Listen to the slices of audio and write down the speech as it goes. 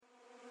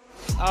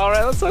All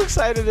right, I'm so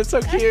excited. It's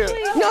so cute.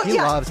 No, He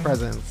loves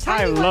presents.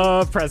 I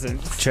love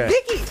presents. Check.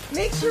 Vicky,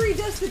 make sure he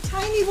does the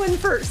tiny one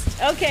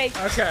first. Okay.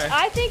 Okay.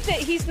 I think that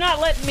he's not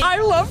letting me. I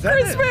love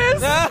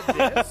Christmas.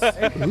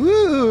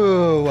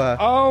 Ooh.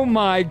 Oh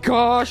my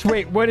gosh.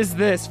 Wait, what is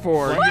this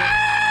for?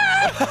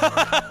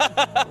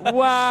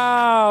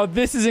 Wow,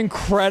 this is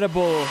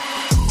incredible.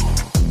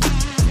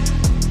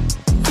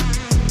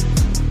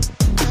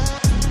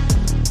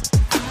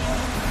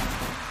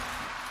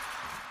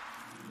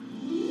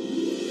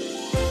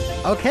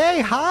 Okay,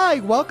 hi.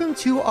 Welcome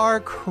to our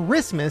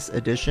Christmas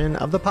edition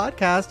of the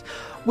podcast,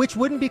 which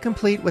wouldn't be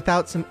complete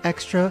without some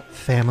extra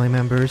family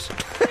members.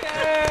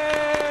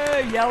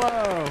 Yay!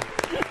 Yellow.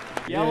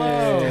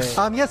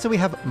 So we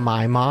have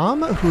my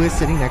mom, who is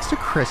sitting next to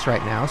Chris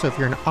right now. So if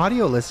you're an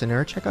audio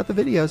listener, check out the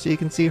video so you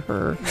can see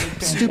her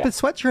stupid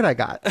sweatshirt I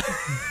got.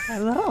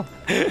 Hello.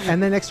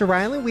 And then next to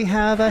Riley, we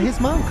have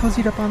his mom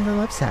cozied up on the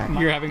left side.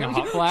 You're having a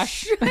hot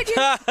flash?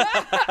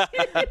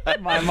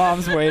 My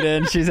mom's weighed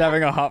in. She's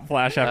having a hot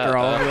flash after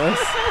all of this.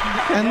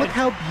 And look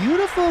how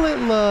beautiful it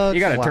looks.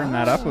 You got to turn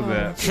that up a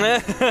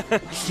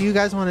bit. Do you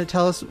guys want to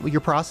tell us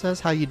your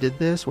process, how you did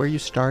this, where you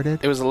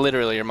started? It was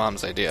literally your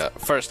mom's idea.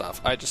 First off,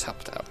 I just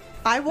helped out.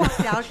 I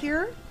walked out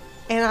here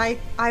and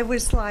I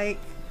was like,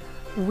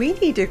 we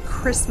need to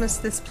Christmas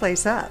this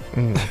place up.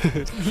 And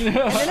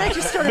then I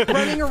just started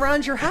running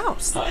around your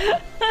house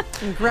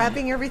and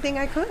grabbing everything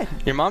I could.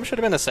 Your mom should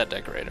have been a set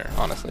decorator,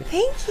 honestly.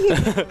 Thank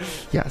you.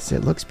 Yes,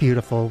 it looks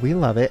beautiful. We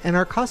love it. And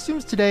our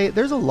costumes today,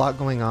 there's a lot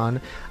going on.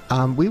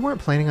 We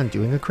weren't planning on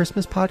doing a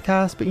Christmas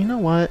podcast, but you know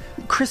what?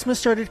 Christmas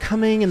started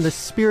coming and the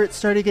spirit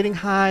started getting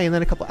high, and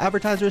then a couple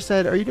advertisers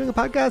said, are you doing a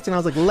podcast? And I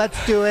was like,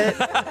 let's do it.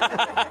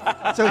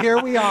 So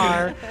here we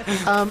are.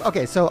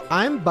 Okay, so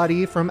I'm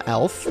Buddy from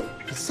Elf.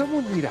 Does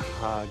someone need a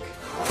hug?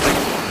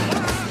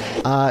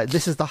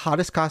 This is the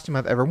hottest costume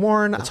I've ever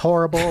worn. It's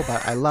horrible,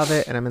 but I love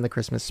it, and I'm in the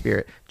Christmas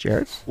spirit.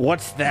 Jared?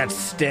 What's that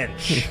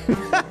stench?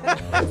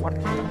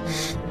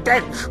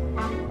 Stench!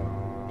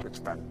 It's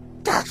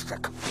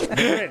fantastic.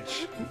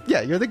 Grinch.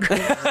 Yeah, you're the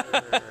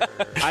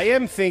Grinch. I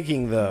am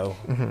thinking, though,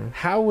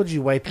 how would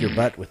you wipe your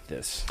butt with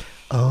this?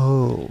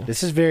 Oh.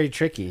 This is very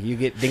tricky. You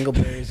get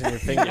dingleberries in your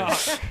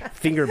fingers.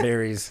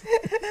 Fingerberries.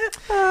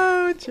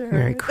 Oh, Jared.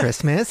 Merry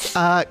Christmas.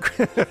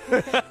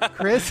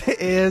 Chris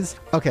is...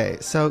 Okay,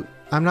 so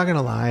I'm not going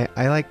to lie.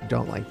 I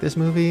don't like this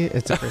movie.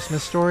 It's a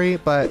Christmas story,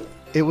 but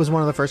it was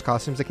one of the first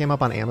costumes that came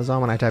up on Amazon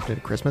when I typed in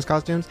Christmas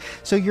costumes.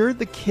 So you're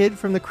the kid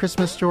from the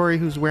Christmas Story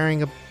who's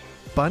wearing a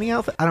bunny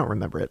outfit? I don't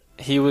remember it.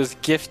 He was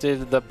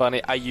gifted the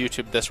bunny. I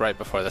YouTubed this right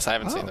before this. I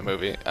haven't seen the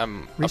movie.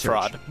 I'm Research. a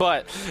fraud.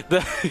 But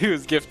he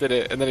was gifted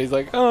it, and then he's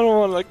like, I don't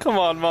want to, come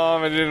on,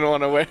 Mom. I didn't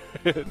want to wear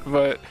it,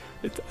 but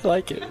I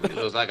like it. It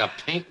was like a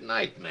pink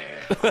nightmare.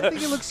 I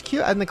think it looks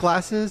cute. And the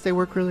glasses, they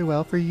work really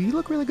well for you. You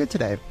look really good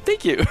today.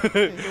 Thank you.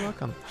 You're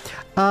welcome.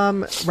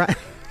 Right.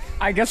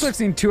 I guess I've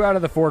seen 2 out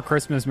of the 4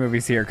 Christmas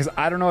movies here, because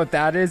I don't know what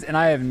that is, and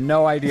I have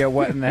no idea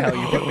what in the hell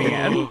you put me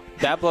in.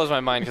 That blows my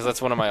mind because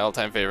that's one of my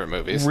all-time favorite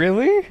movies.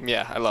 Really?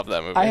 Yeah, I love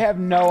that movie. I have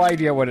no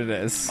idea what it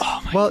is.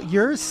 Well,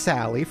 you're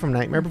Sally from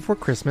Nightmare Before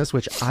Christmas,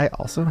 which I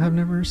also have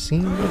never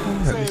seen before.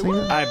 Have you seen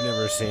it? I've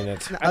never seen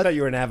it. I thought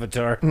you were an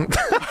avatar.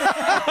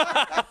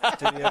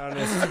 To be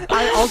honest.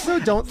 I also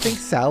don't think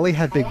Sally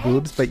had big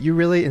boobs, but you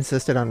really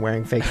insisted on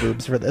wearing fake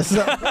boobs for this.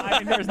 I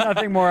mean, there's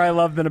nothing more I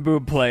love than a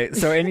boob plate,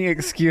 so any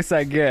excuse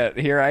I get,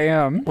 here I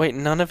am. Wait,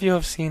 none of you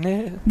have seen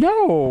it?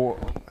 No.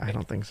 I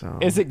don't think so.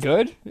 Is it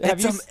good?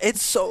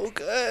 It's so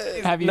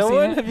good. Have you no seen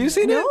one? it? Have you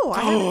seen it? No,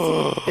 I haven't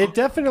seen it. It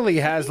definitely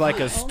has like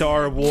a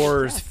Star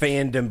Wars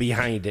fandom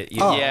behind it. You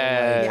know?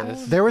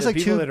 Yes. There was The like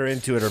people two... that are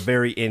into it are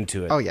very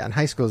into it. Oh, yeah. In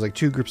high school, it was like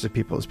 2 groups of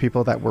people. It was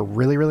people that were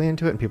really, really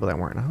into it and people that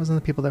weren't. I was in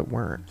the people that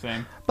weren't.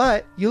 Same.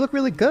 But you look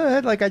really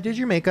good. Like, I did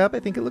your makeup. I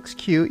think it looks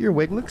cute. Your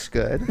wig looks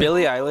good.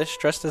 Billie Eilish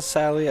dressed as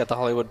Sally at the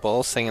Hollywood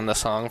Bowl singing the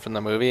song from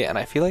the movie, and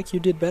I feel like you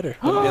did better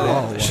than Billie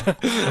Eilish.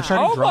 I'm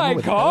starting Oh drama my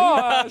with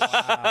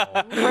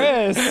gosh!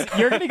 Chris,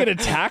 you're going to get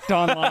attacked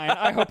online.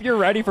 I hope you're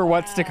ready for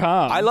what's to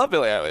come. I love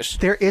Billie Eilish.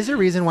 There is a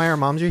reason why our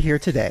moms are here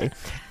today,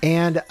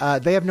 and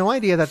they have no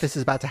idea that this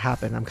is about to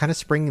happen. I'm kind of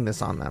springing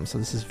this on them, so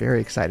this is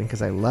very exciting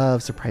because I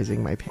love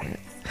surprising my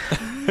parents.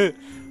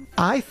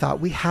 I thought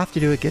we have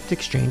to do a gift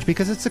exchange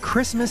because it's a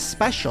Christmas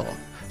special.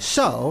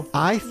 So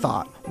I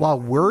thought while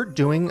we're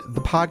doing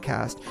the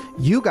podcast,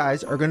 you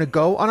guys are going to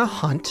go on a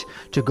hunt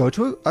to go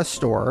to a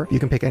store. You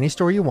can pick any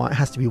store you want. It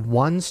has to be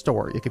one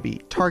store. It could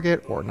be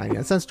Target or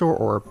 99-cent store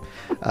or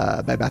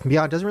Bed Bath &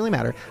 Beyond. It doesn't really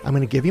matter. I'm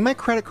going to give you my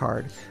credit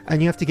card,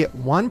 and you have to get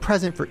one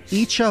present for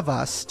each of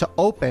us to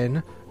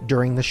open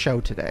during the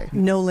show today.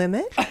 No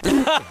limit?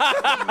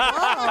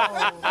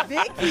 Oh,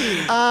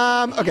 Vicky.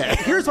 Okay,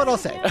 here's what I'll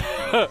say.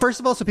 First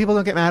of all, so people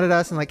don't get mad at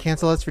us and like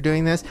cancel us for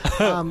doing this,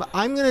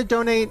 I'm going to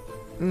donate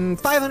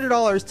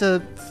 $500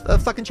 to a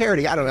fucking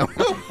charity. I don't know.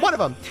 One of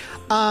them.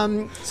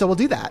 So we'll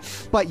do that.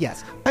 But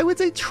yes, I would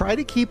say try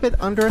to keep it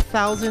under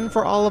 1,000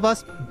 for all of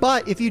us.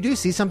 But if you do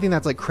see something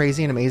that's like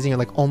crazy and amazing, you're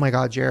like, oh my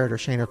God, Jared or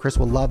Shane or Chris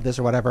will love this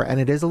or whatever, and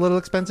it is a little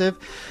expensive,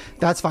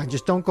 that's fine.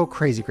 Just don't go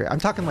crazy. I'm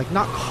talking like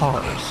not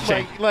cars.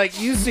 Like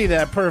you see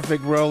that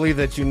perfect Rolly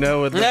that you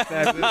know with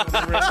I'm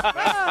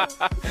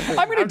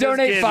going to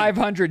donate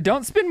 500.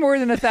 Don't spend more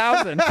than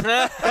 1,000.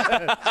 Well,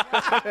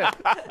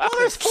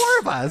 there's 4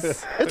 of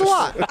us. It's a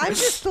lot. I'm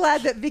just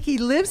glad that Vicky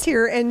lives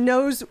here and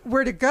knows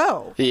where to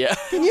go. Yeah.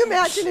 Can you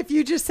imagine if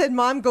you just said,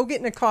 Mom, go get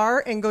in a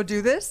car and go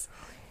do this?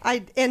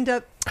 I'd end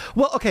up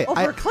Well, okay.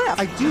 over a cliff.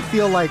 I do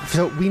feel like,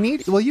 so we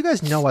need, well, you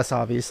guys know us,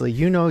 obviously.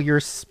 You know your,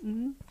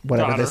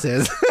 whatever this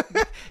is.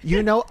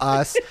 You know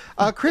us.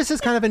 Chris is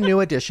kind of a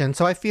new addition.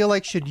 So I feel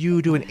like, should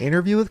you do an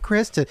interview with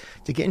Chris to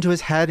get into his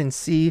head and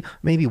see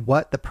maybe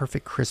what the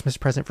perfect Christmas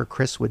present for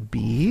Chris would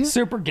be?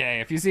 Super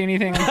gay. If you see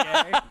anything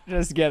gay,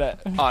 just get it.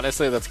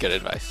 Honestly, that's good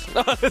advice.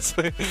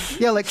 Honestly.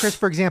 Yeah, like Chris,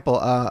 for example,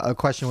 a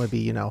question would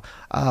be,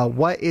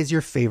 what is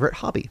your favorite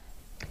hobby?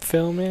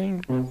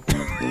 Filming.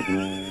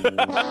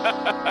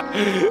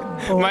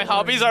 My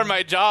hobbies are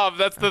my job.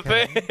 That's the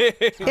thing.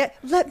 Yeah,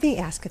 let me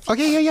ask a few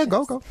Okay, yeah,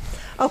 go.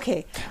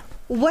 Okay,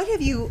 what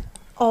have you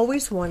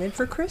always wanted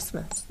for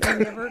Christmas and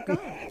never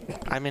got?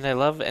 I mean, I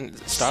love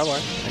Star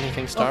Wars.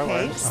 Anything Star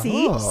Okay, Wars.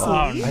 see?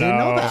 I didn't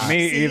know that.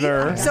 Me See?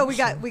 either. So we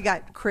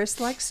got Chris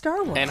likes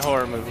Star Wars. And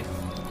horror movies.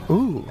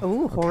 Ooh.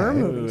 Ooh, horror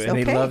movies. and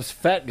Okay. he loves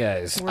fat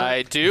guys.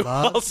 I do.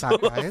 Loves also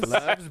fat guys.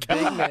 Loves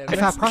big men. A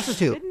fat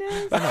prostitute.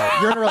 No,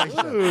 you're in a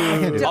relationship. I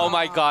can't do that. Oh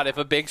my God! If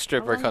a big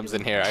stripper comes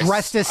in here,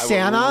 Dressed as I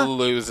Santa? will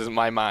lose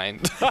my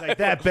mind. Like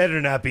that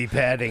better not be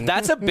padding.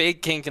 That's a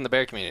big kink in the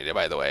bear community,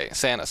 by the way.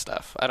 Santa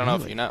stuff. I don't know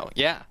if you know.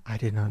 Yeah, I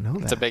did not know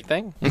that. it's a big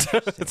thing.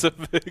 It's a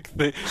big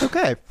thing.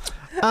 Okay.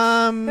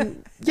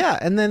 Yeah,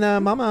 and then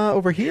Mama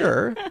over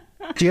here.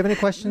 Do you have any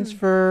questions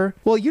for?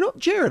 Well, you don't,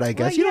 Jared. I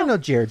guess you don't know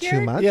Jared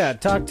too much. Yeah,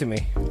 talk to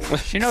me.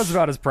 She knows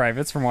about his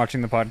privates from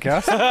watching the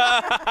podcast.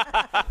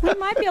 We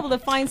might be able to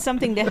find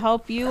something to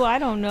help you. I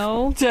don't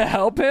know. To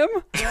help him?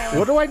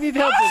 What do I need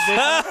help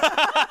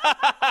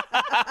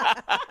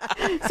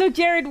with? So,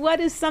 Jared, what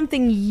is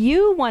something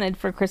you wanted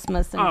for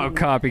Christmas? And Oh,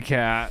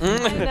 copycat. I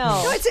No,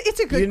 know. it's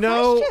a good You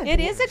know- question. It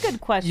is a good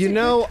question.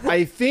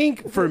 I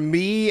think for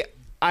me,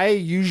 I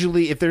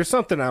usually, if there's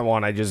something I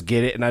want, I just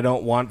get it, and I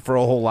don't want for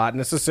a whole lot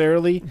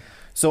necessarily.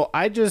 So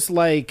I just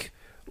like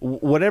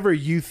whatever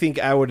you think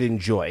I would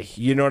enjoy.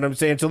 You know what I'm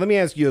saying? So let me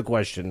ask you a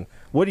question.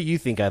 What do you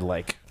think I'd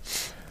like?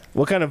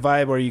 What kind of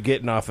vibe are you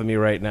getting off of me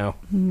right now?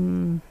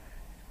 No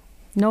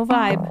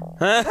vibe.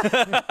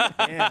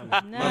 Damn,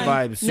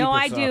 my vibe's super No,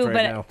 I soft do, right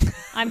but now.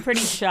 I'm pretty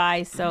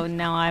shy, so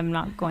now I'm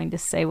not going to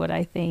say what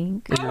I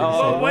think.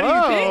 Oh, what do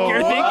you think?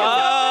 You're thinking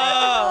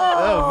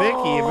Oh,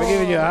 Vicky, am I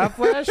giving you a hot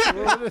flash?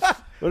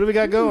 What do we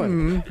got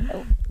going?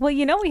 Well,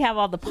 we have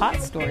all the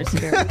pot stores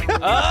here.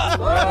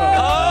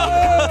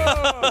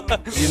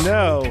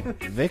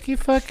 Vicky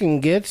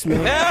fucking gets me.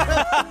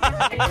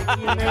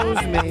 Vicky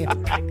knows me.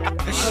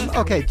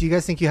 Okay. Do you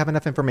guys think you have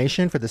enough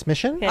information for this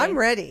mission? Okay. I'm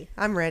ready.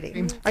 Are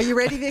you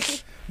ready,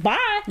 Vicky?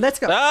 Bye. Let's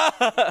go.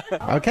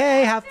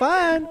 Okay. Have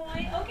fun.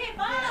 Okay,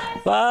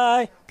 bye.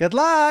 Bye. Good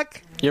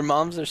luck. Your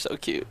moms are so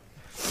cute.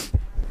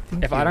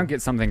 If I don't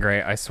get something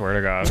great, I swear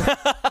to God.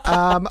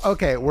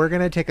 Okay, we're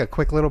gonna take a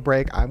quick little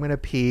break. I'm gonna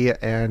pee,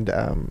 and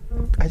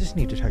I just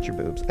need to touch your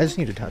boobs. I just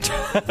need to touch.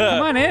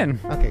 Come on in.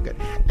 Okay, good.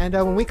 And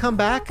when we come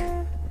back,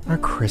 our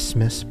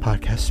Christmas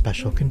podcast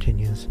special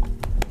continues.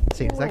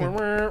 See you in a second.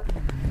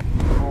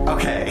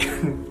 Okay,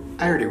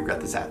 I already regret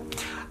this ad.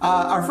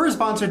 Our first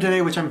sponsor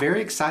today, which I'm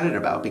very excited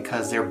about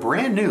because they're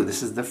brand new.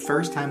 This is the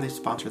first time they've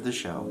sponsored the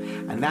show,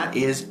 and that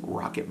is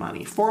Rocket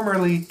Money,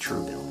 formerly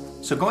Truebill.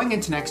 So going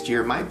into next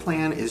year, my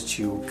plan is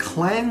to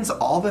cleanse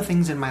all the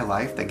things in my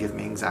life that give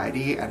me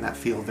anxiety and that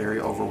feel very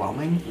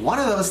overwhelming. One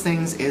of those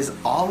things is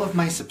all of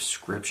my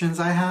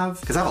subscriptions I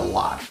have, because I have a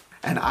lot.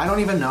 And I don't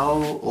even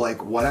know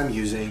what I'm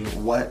using,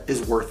 what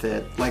is worth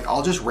it.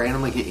 I'll just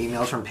randomly get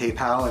emails from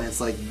PayPal and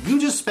it's like, you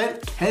just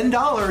spent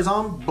 $10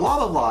 on blah,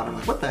 blah, blah. And I'm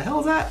like, what the hell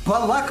is that?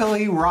 But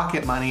luckily,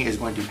 Rocket Money is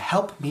going to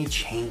help me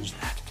change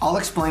that. I'll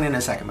explain in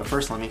a second, but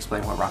first let me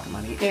explain what Rocket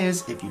Money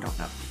is if you don't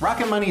know.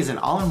 Rocket Money is an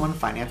all-in-one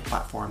finance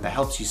platform that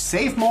helps you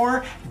save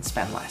more and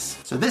spend less.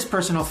 So this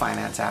personal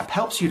finance app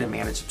helps you to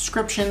manage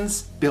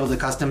subscriptions, build a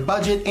custom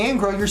budget, and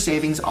grow your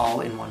savings all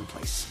in one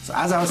place. So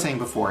as I was saying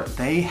before,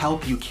 they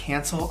help you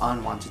cancel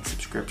unwanted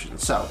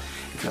subscriptions. So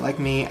if you're like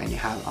me and you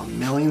have a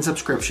million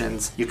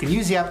subscriptions, you can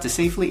use the app to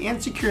safely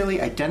and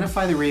securely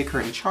identify the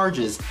recurring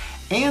charges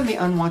and the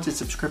unwanted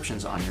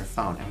subscriptions on your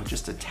phone. And with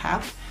just a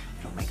tap,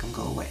 it'll make them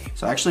go away.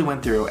 So I actually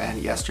went through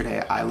and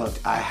yesterday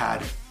I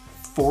had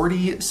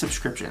 40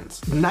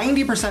 subscriptions,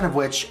 90% of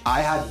which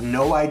I had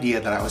no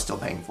idea that I was still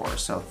paying for.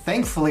 So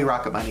thankfully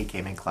Rocket Money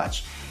came in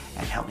clutch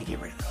and helped me get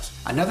rid of those.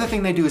 Another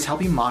thing they do is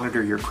help you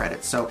monitor your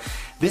credit. So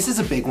this is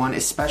a big one,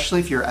 especially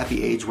if you're at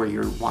the age where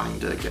you're wanting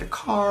to get a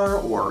car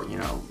or,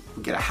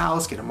 get a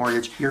house, get a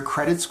mortgage, your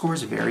credit score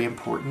is very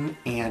important.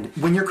 And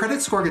when your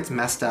credit score gets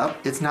messed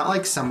up, it's not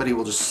like somebody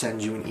will just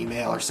send you an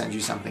email or send you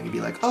something and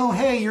be like, oh,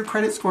 hey, your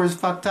credit score is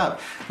fucked up.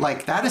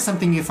 Like, that is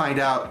something you find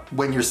out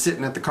when you're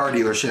sitting at the car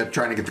dealership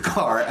trying to get the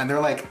car and they're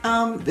like,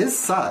 this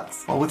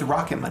sucks. Well, with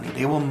Rocket Money,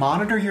 they will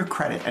monitor your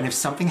credit. And if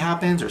something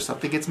happens or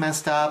something gets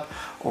messed up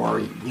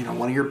or,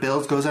 one of your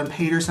bills goes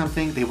unpaid or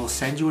something, they will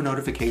send you a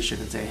notification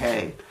and say,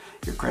 hey,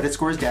 your credit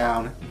score is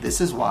down,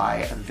 this is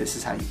why, and this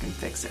is how you can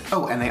fix it.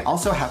 Oh, and they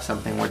also have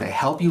something where they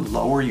help you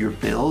lower your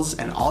bills,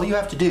 and all you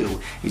have to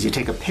do is you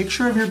take a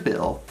picture of your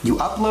bill, you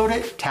upload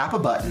it, tap a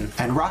button,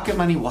 and Rocket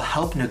Money will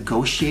help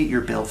negotiate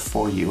your bill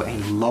for you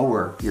and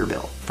lower your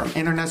bill. From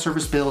internet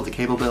service bill to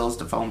cable bills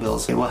to phone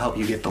bills, it will help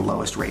you get the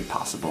lowest rate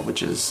possible,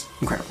 which is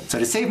incredible. So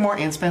to save more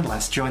and spend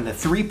less, join the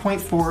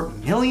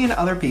 3.4 million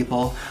other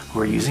people who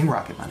are using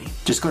Rocket Money.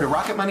 Just go to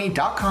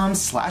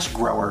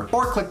rocketmoney.com/grower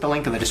or click the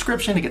link in the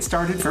description to get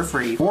started for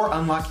free or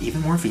unlock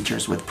even more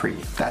features with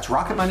premium. That's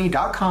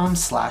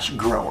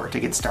rocketmoney.com/grower to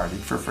get started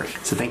for free.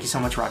 So thank you so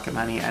much, Rocket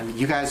Money. And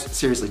you guys,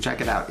 seriously,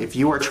 check it out. If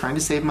you are trying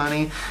to save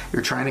money,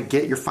 you're trying to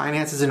get your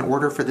finances in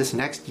order for this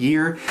next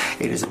year,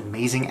 it is an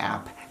amazing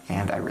app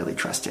and I really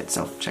trust it.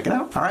 So check it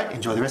out. All right,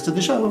 enjoy the rest of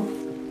the show.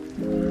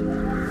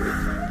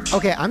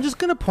 Okay, I'm just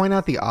gonna point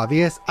out the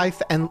obvious.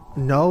 And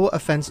no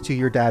offense to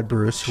your dad,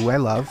 Bruce, who I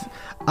love,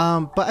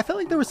 but I felt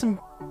like there was some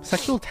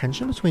sexual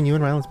tension between you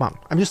and Ryland's mom.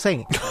 I'm just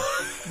saying it.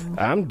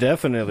 I'm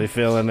definitely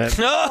feeling it.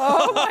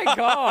 Oh my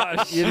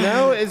gosh.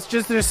 It's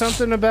just there's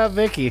something about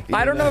Vicky.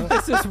 I don't know if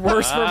this is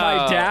worse for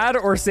my dad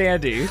or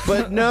Sandy.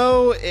 But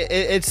no,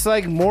 it's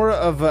like more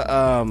of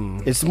a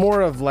it's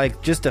more of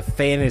like just a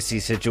fantasy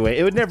situation.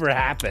 It would never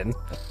happen.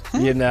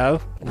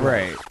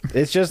 Right.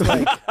 It's just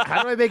like,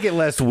 how do I make it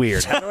less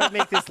weird? How do I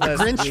make this less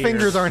Grinch weird?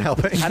 fingers aren't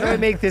helping. How do I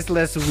make this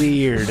less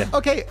weird?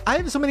 Okay, I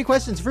have so many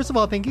questions. First of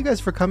all, thank you guys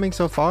for coming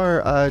so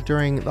far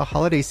during the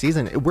holiday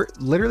season. We're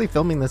literally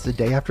filming this the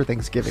day after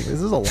Thanksgiving.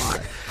 This is a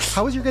lot.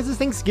 How was your guys'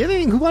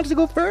 Thanksgiving? Who wants to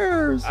go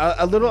first?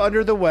 A little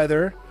under the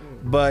weather,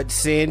 but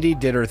Sandy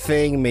did her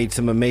thing, made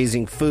some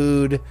amazing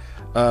food.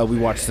 We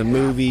watched some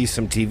movies,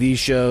 some TV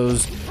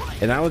shows,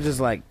 and I was just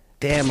like,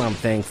 damn, I'm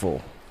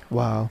thankful.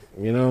 Wow.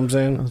 You know what I'm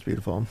saying? That was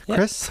beautiful. Yeah.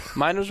 Chris?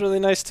 Mine was really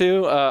nice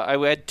too. I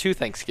had 2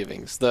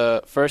 Thanksgivings.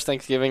 The first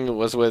Thanksgiving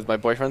was with my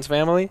boyfriend's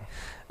family,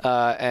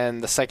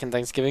 and the second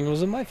Thanksgiving was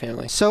with my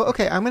family. So,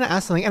 okay, I'm going to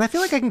ask something, and I feel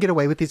like I can get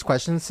away with these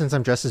questions since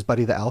I'm dressed as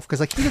Buddy the Elf, because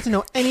he doesn't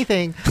know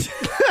anything.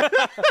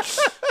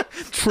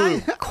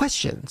 True.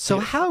 Question. So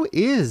how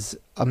is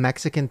a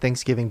Mexican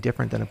Thanksgiving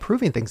different than a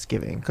Peruvian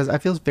Thanksgiving? Because I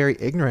feel very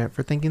ignorant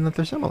for thinking that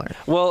they're similar.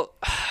 Well,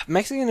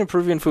 Mexican and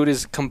Peruvian food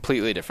is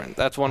completely different.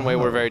 That's one way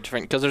we're very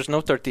different, because there's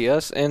no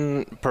tortillas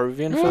in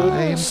Peruvian food.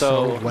 I am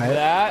so wet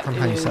that from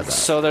how you said that.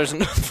 So there's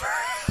no...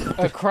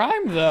 A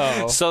crime,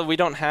 though. So we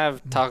don't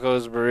have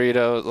tacos,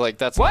 burritos, like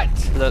that's what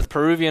the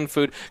Peruvian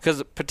food,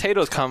 because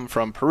potatoes come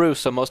from Peru,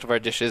 so most of our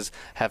dishes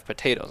have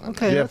potatoes in them.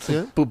 Okay, that's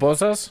good.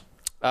 Pupusas?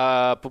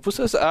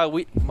 Pupusas,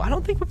 I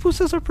don't think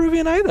pupusas are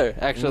Peruvian either,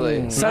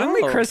 actually.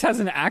 Suddenly No. Chris has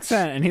an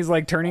accent and he's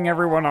like turning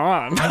everyone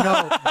on. I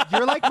know.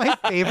 You're like my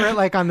favorite,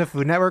 like on the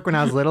Food Network when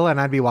I was little,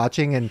 and I'd be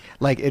watching, and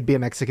like it'd be a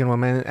Mexican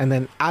woman, and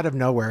then out of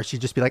nowhere,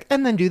 she'd just be like,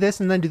 and then do this,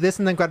 and then do this,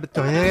 and then grab the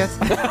tortillas.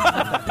 And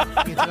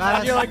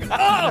you're like,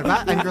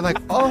 oh! And you're like,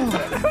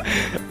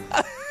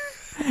 oh!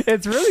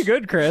 It's really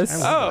good,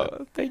 Chris.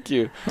 Oh, thank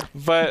you.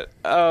 But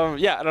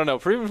yeah, I don't know.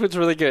 Peruvian food's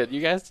really good. You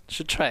guys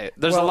should try it.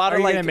 There's a lot are of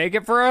you like. gonna make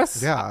it for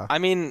us? Yeah. I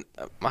mean,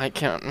 I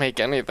can't make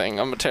anything.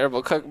 I'm a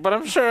terrible cook, but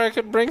I'm sure I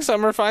could bring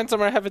some or find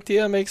some or have a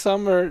tia make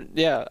some or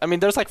yeah. I mean,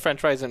 there's like French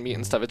fries and meat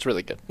and stuff. It's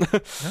really good.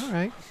 All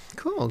right.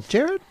 Cool.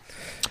 Jared?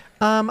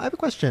 I have a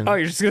question. Oh,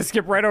 you're just gonna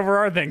skip right over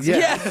our things?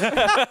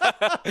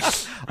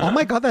 Oh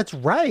my God, that's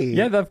right.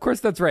 Yeah, of course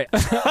that's right.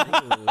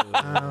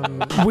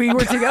 We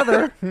were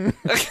together.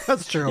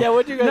 That's true. Yeah,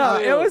 what'd you guys No,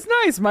 do? it was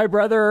nice. My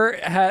brother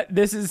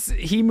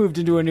he moved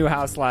into a new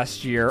house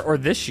last year or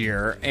this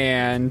year,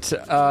 and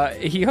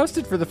he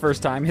hosted for the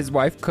first time. His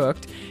wife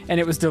cooked, and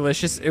it was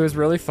delicious. It was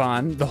really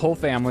fun. The whole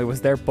family was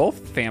there.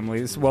 Both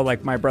families, well,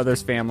 like my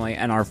brother's family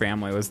and our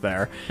family was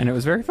there, and it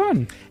was very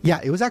fun.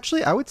 Yeah, it was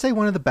actually, I would say,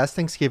 one of the best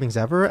Thanksgivings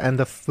ever, and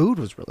the food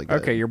was really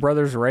good. Okay, your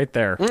brother's right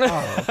there.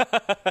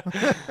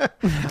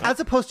 As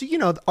opposed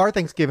to, our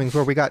Thanksgivings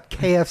where we got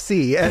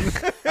KFC, and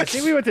I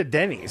think we went to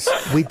Denny's.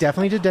 we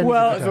definitely did Denny's.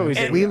 Well, at the that's what we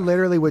time. did, We yeah.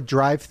 literally would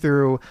drive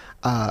through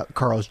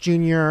Carl's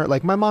Jr.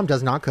 Like, my mom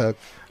does not cook.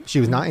 She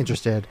was not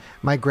interested.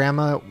 My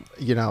grandma,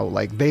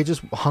 they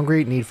just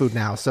hungry, need food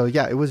now. So,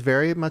 yeah, it was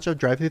very much a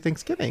drive-through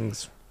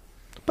Thanksgivings.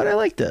 But I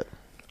liked it.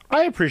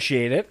 I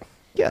appreciate it.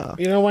 Yeah.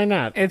 Why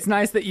not? It's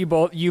nice that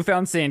you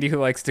found Sandy, who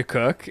likes to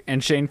cook,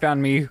 and Shane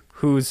found me,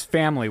 whose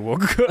family will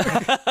cook.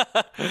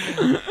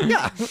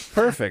 Yeah.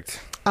 Perfect.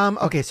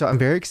 Okay, so I'm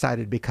very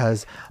excited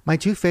because my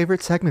 2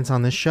 favorite segments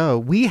on this show,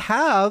 we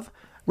have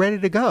ready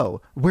to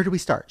go. Where do we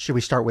start? Should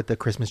we start with the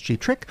Christmas cheap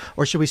trick,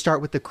 or should we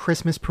start with the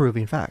Christmas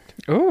Peruvian fact?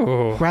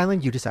 Ooh.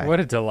 Ryland, you decide. What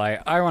a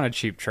delight. I want a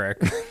cheap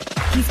trick.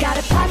 He's got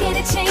a pocket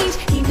of change.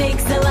 He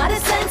makes a lot of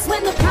sense.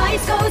 When the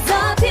price goes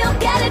up, he'll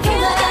get it for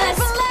less.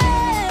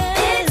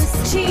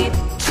 Cheap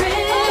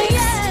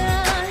Tricks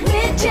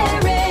with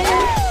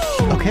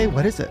Jared. Okay,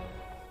 what is it?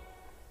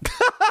 Did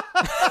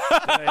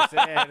I say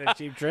I had a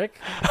cheap trick?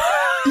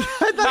 We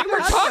were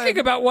talking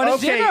about one at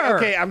dinner.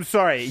 Okay, I'm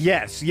sorry.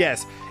 Yes.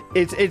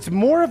 It's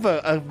more of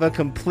a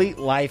complete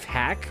life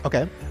hack.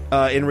 Okay.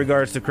 In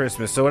regards to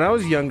Christmas. So when I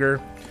was younger,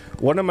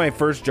 one of my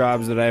first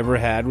jobs that I ever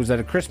had was at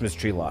a Christmas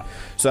tree lot.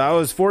 So I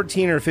was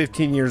 14 or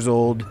 15 years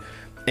old,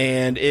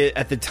 and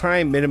at the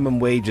time, minimum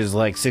wage is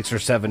like $6 or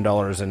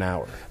 $7 an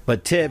hour.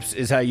 But tips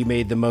is how you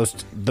made the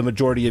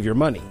majority of your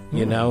money,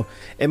 you know?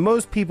 And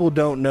most people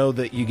don't know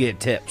that you get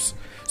tips.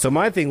 So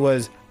my thing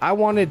was, I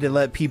wanted to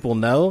let people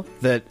know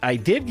that I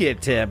did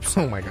get tips.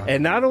 Oh my God.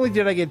 And not only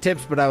did I get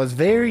tips, but I was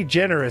very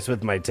generous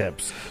with my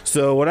tips.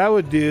 So what I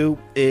would do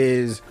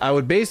is I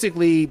would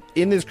basically,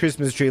 in this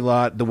Christmas tree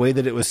lot, the way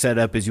that it was set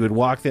up is you would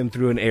walk them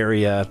through an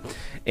area,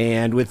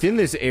 and within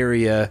this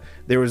area,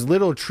 there was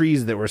little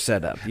trees that were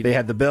set up. They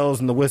had the bells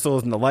and the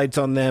whistles and the lights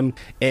on them.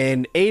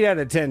 And 8 out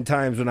of 10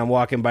 times when I'm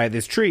walking by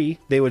this tree,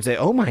 they would say,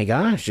 "Oh my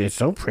gosh, it's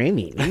so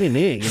pretty,"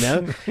 you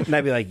know? And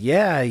I'd be like,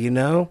 "Yeah, you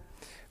know,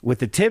 with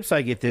the tips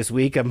I get this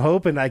week, I'm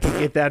hoping I can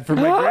get that for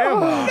my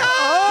grandma."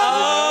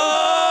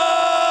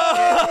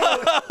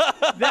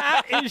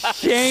 That is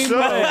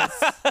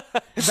shameless.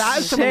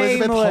 That's some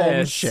Elizabeth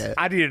Holmes shit.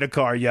 I needed a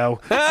car, yo.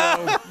 So,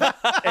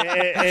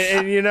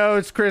 and you know,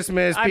 it's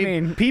Christmas. I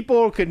mean,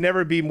 people could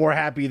never be more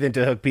happy than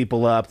to hook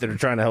people up that are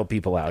trying to help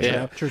people out. You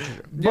know? True.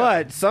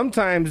 But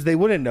sometimes they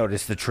wouldn't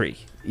notice the tree,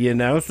 you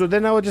know? So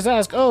then I would just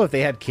ask, if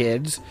they had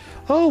kids,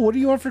 what do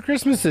you want for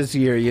Christmas this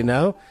year, you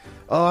know?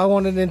 Oh, I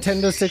want a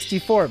Nintendo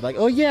 64. I'm like,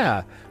 oh,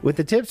 yeah. With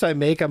the tips I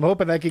make, I'm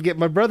hoping I could get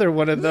my brother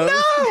one of those.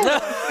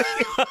 No!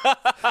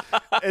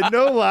 And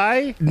no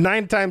lie,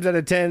 9 times out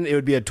of 10, it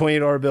would be a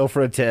 $20 bill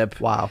for a tip.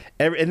 Wow.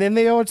 And then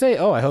they would say,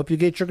 I hope you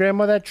get your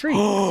grandma that treat.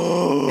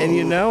 And,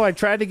 you know, I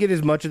tried to get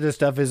as much of this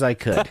stuff as I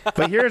could.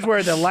 But here's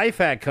where the life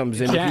hack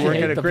comes in. If you work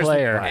at a Christmas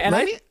party.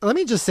 And let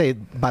me just say,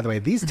 by the way,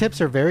 these tips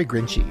are very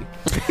Grinchy.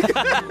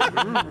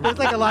 There's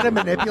like a lot of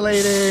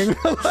manipulating,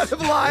 a lot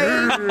of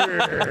lying.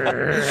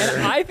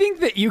 And I think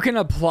that you can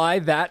apply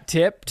that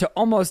tip to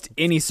almost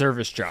any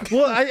service job.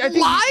 Well, I think...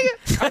 Lie?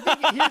 I think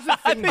here's the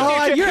thing.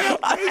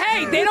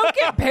 Hey, they don't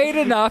get paid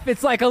enough.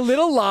 It's like a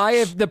little lie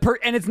if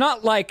and it's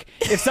not like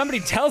if somebody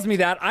tells me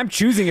that, I'm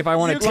choosing if I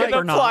want to tip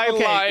or not.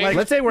 Like,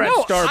 let's say we're at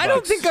Starbucks. I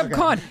don't think I'm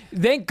con.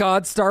 Thank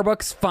God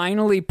Starbucks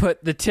finally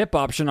put the tip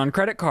option on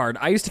credit card.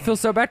 I used to feel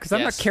so bad because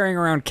I'm not carrying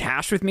around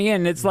cash with me,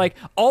 and it's like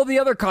all the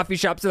other coffee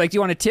shops are like, "Do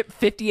you want to tip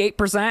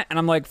 58%?" And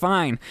I'm like,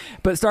 "Fine,"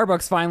 but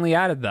Starbucks finally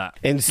added that.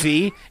 And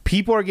see,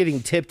 people are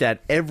getting tipped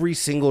at every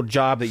single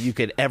job that you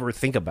could ever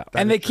think about,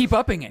 and they keep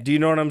upping it. Do you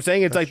know what I'm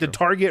saying? It's like the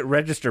Target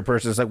register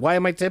person. It's like, why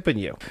am I tipping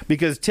you?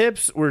 Because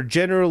tips were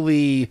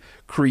generally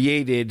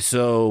created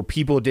so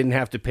people didn't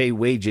have to pay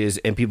wages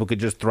and people could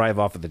just thrive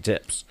off of the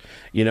tips.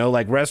 You know,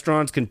 like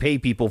restaurants can pay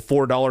people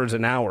 $4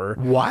 an hour.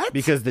 What?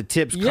 Because the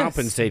tips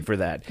compensate for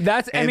that.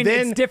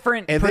 It's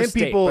different and per then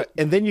state, people, but...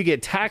 and then you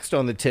get taxed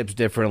on the tips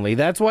differently.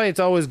 That's why it's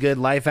always good,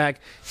 life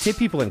hack, tip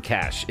people in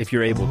cash if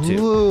you're able to.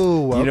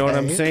 Ooh, You know what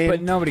I'm okay. saying?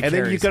 But nobody And then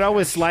you carries could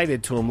always slide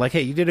it to them, like,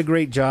 hey, you did a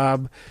great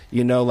job.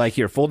 You know, like,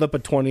 here, fold up a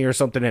 20 or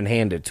something and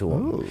hand it to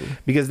them.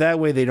 Because that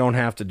way they don't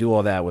have to do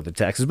all that with the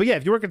taxes. But yeah,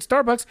 if you work at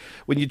Starbucks,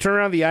 when you turn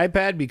around the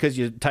iPad because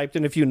you typed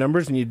in a few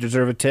numbers and you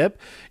deserve a tip,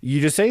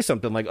 you just say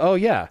something like, oh,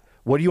 yeah,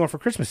 what do you want for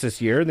Christmas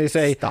this year? And they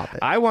say, Stop it.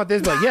 I want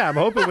this. But yeah, I'm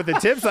hoping with the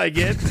tips I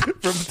get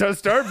from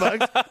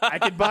Starbucks, I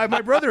could buy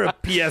my brother a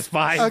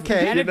PS5.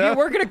 Okay. And if you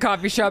work at a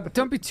coffee shop,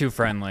 don't be too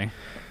friendly.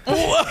 Wait,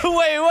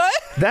 what?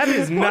 That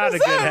is not a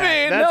good that hack.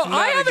 mean? That's No,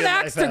 not I a have good an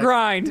life axe to hack.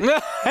 grind.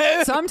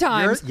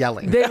 Sometimes You're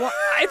yelling.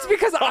 it's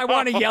because I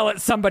want to yell at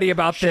somebody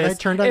about Should this.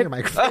 I turn down your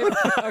microphone?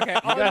 Okay,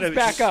 I'll just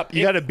back up.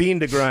 You got a bean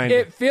to grind.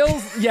 It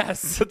feels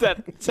yes.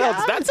 That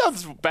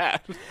sounds bad.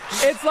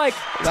 It's like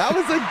That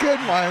was a good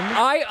one.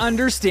 I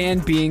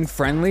understand being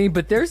friendly,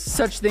 but there's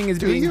such thing as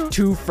being you?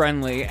 too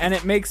friendly, and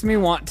it makes me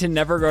want to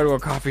never go to a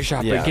coffee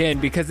shop Yeah. again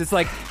because it's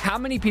like, how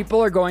many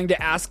people are going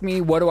to ask me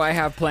what do I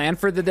have planned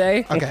for the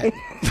day? Okay.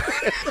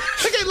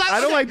 I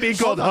don't like being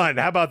called Hun.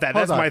 How about that?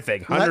 That's Hold on. my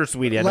thing. Hun or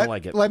sweetie, I don't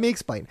like it. Let me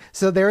explain.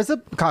 So there's a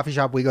coffee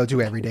shop we go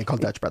to every day called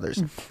Dutch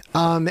Brothers.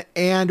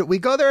 And we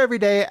go there every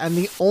day, and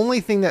the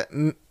only thing that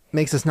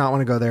makes us not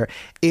want to go there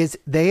is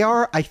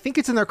I think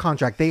it's in their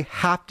contract, they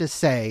have to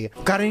say,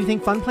 got anything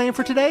fun planned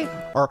for today?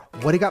 Or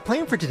what do you got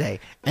planned for today?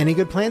 Any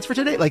good plans for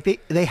today? Like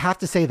they have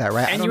to say that,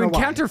 right? I And don't you know why.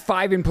 encounter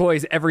 5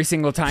 employees every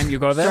single time you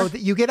go there. So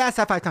you get asked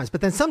that 5 times,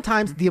 but then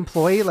sometimes the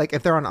employee, like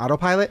if they're on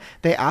autopilot,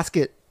 they ask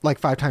it like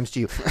 5 times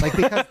to you. Like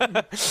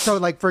because so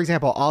like for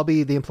example, I'll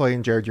be the employee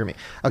and Jared, you're me.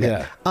 Okay.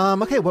 Yeah.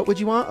 Okay, what would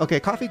you want? Okay,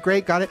 coffee,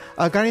 great, got it.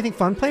 Got anything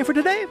fun planned for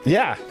today?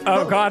 Yeah.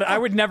 Oh God, I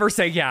would never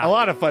say yeah. A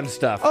lot of fun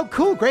stuff. Oh,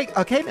 cool, great.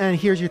 Okay, and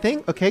here's your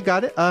thing. Okay,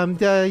 got it.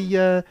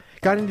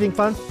 Got anything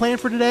fun planned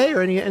for today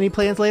or any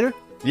plans later?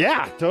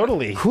 Yeah,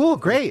 totally. Cool,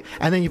 great.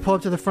 And then you pull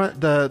up to the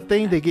front, the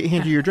thing, they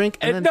hand you your drink.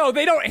 And then, No,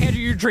 they don't hand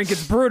you your drink.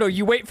 It's brutal.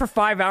 You wait for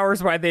 5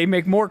 hours while they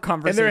make more And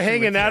conversation. they're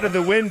hanging out of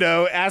the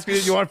window asking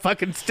if you want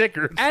fucking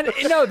stickers. And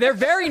no, they're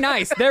very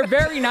nice. They're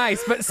very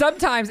nice. But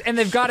sometimes, and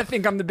they've got to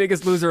think I'm the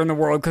biggest loser in the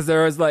world because they're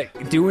always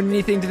like, doing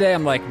anything today?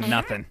 I'm like,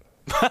 nothing.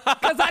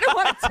 Because I don't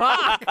want to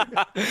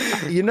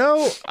talk. You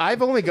know,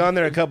 I've only gone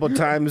there a couple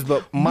times,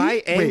 but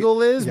my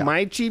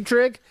my cheap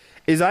trick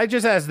is I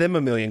just ask them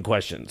a million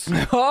questions.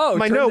 Oh, I'm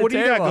like, turn no, the what do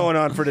you got table. going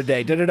on for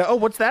today? Da-da-da. Oh,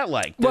 what's that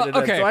like? Well,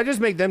 Da-da-da. okay. So I just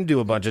make them do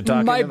a bunch of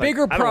talking. My They're like,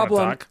 bigger I don't wanna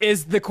problem talk.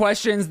 is the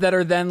questions that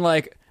are then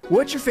like,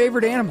 what's your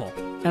favorite animal?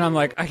 And I'm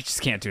like, I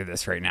just can't do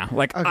this right now.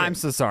 Like, Okay. I'm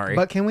so sorry.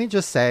 But can we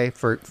just say,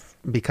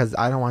 because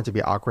I don't want it to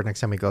be awkward next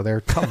time we go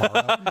there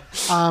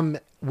tomorrow.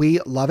 We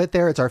love it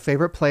there. It's our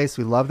favorite place.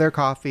 We love their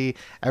coffee.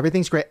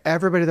 Everything's great.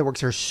 Everybody that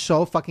works here is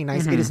so fucking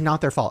nice. It is not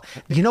their fault.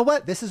 You know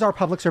what? This is our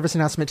public service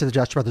announcement to the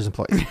Josh Brothers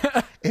employees.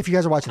 If you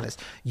guys are watching this,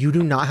 you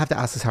do not have to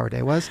ask us how our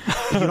day was.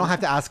 You don't have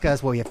to ask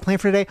us what we have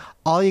planned for today.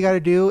 All you got to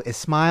do is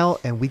smile,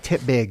 and we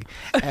tip big.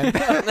 And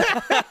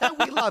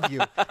we love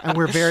you, and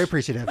we're very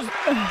appreciative.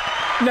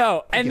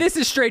 No, and this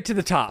is straight to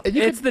the top.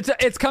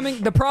 It's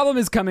coming. The problem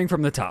is coming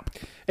from the top.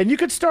 And you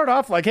could start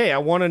off like, hey, I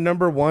want a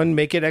number one,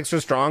 make it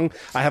extra strong.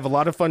 I have a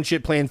lot of fun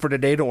shit planned for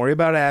today. Don't worry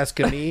about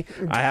asking me.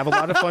 I have a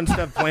lot of fun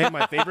stuff planned.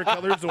 My favorite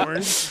color is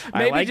orange. I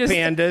Maybe like just-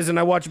 pandas, and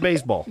I watch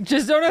baseball.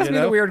 Just don't ask You me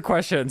the know? weird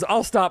questions.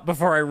 I'll stop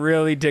before I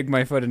really dig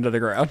my foot into the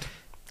ground.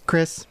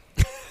 Chris,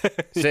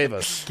 Save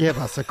us. give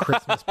us a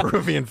Christmas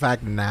Peruvian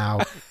fact now.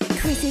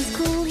 Chris is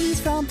cool, he's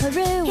from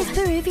Peru. His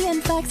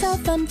Peruvian facts are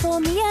fun for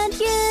me and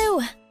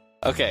you.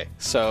 Okay,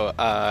 so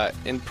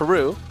in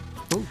Peru,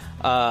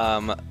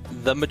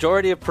 the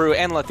majority of Peru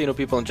and Latino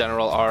people in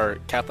general are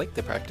Catholic.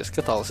 They practice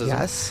Catholicism.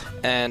 Yes.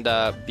 And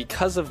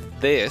because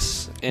of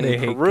this, in They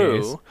hate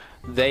Peru, gays.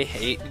 they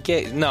hate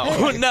gays.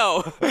 No,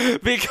 no.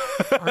 Because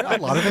Aren't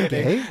a lot of them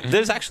gay?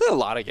 there's actually a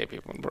lot of gay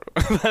people in Peru.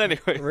 But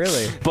anyway.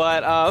 Really?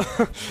 But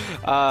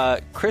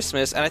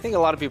Christmas, and I think a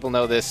lot of people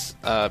know this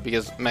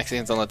because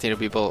Mexicans and Latino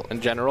people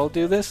in general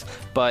do this,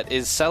 but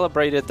is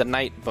celebrated the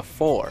night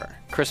before.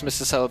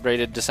 Christmas is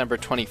celebrated December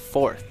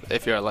 24th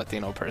if you're a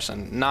Latino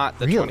person, not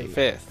the Really?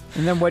 25th.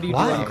 And then what do you do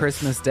Why? on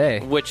Christmas Day?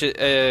 Which,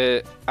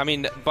 I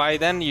mean, by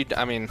then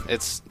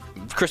it's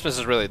Christmas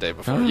is really the day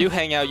before. You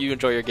hang out, you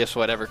enjoy your gifts,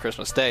 whatever,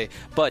 Christmas Day.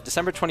 But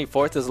December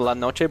 24th is La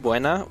Noche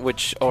Buena,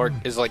 which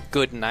is like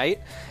good night,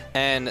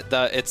 and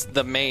it's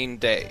the main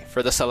day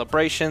for the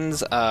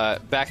celebrations.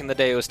 Back in the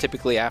day, it was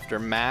typically after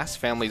Mass.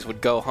 Families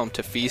would go home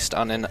to feast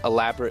on an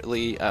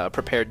elaborately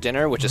prepared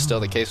dinner, which is still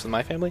the case with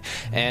my family,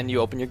 and you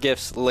open your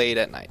gifts late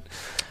at night.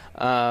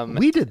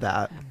 We did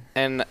that.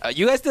 And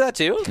you guys did that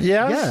too?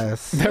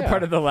 Yes. They're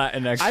part of the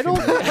Latinx. I don't.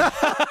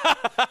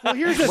 Well,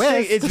 here's the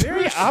thing. It's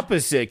very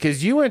opposite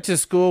because you went to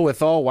school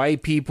with all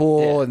white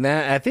people, and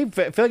that I feel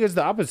like it's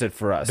the opposite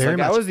for us. Very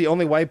Like I much. was the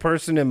only white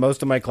person in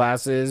most of my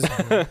classes.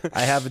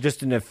 I have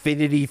just an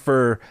affinity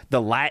for the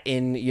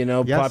Latin,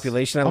 Yes.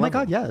 population. I Oh my love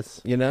God, them.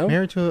 yes. You know?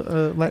 Married to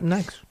a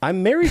Latinx.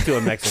 I'm married to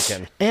a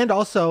Mexican. And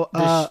also,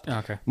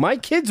 Okay. My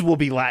kids will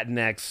be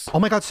Latinx. oh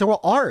my God, so will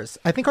ours.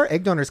 I think our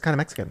egg donor is kind of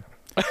Mexican.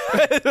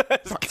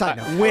 Side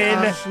note.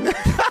 When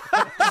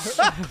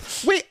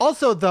Wait,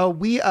 also though,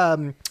 we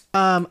went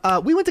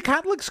to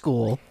Catholic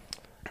school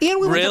and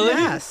we Really? went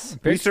to mass.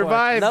 we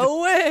survived.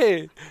 No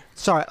way!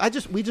 Sorry,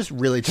 we just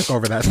really took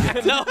over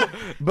that. No.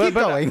 Keep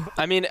going.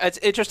 I mean, it's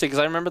interesting because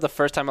I remember the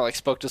first time I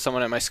spoke to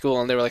someone at my school,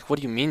 and they were like, "What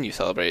do you mean you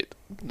celebrate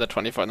the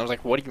 24th?" And I was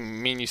like, "What do you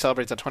mean you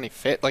celebrate the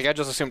 25th?" Like I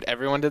just assumed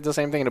everyone did the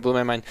same thing, and it blew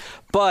my mind.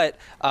 But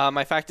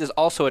my fact is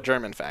also a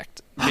German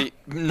fact,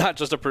 not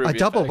just a A Peruvian.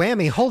 double fact.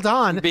 whammy. Hold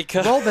on.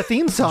 Because- Roll the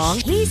theme song.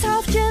 He's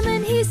half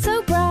German, he's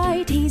so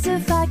bright, he's a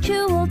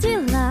factual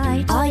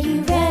delight. Are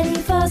you ready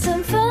for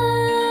some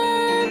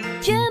fun?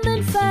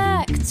 German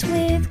facts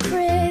with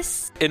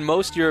Chris. In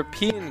most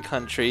European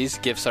countries,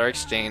 gifts are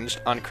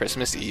exchanged on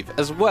Christmas Eve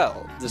as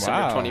well,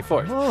 December Wow.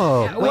 24th.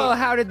 Oh, Well,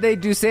 how did they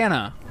do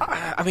Santa?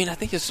 I mean, I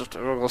think it's just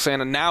typical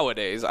Santa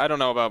nowadays. I don't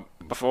know about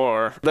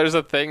before. There's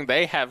a thing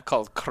they have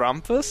called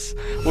Krampus,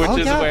 which Oh,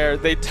 is yeah. where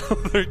they tell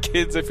their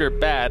kids if you're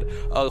bad,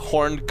 a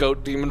horned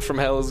goat demon from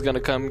hell is going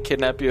to come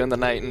kidnap you in the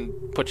night and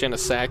put you in a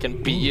sack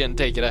and beat you and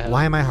take you to hell.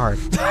 why am I hard?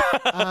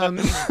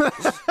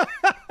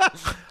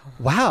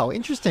 Wow,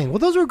 interesting. Well,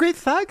 those were great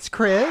facts,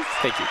 Chris.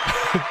 Thank you.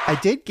 I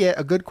did get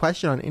a good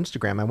question on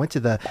Instagram. I went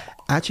to the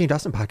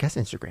Dawson podcast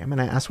Instagram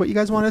and I asked what you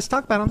guys want us to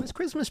talk about on this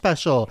Christmas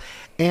special.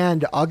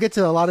 And I'll get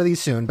to a lot of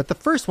these soon. But the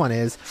first one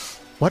is,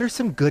 what are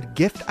some good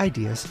gift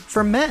ideas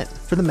for men,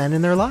 for the men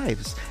in their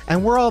lives?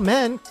 And we're all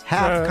men,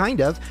 half, kind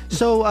of.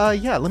 So,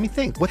 yeah, let me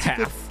think. What's a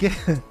good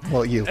gift?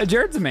 Well, you.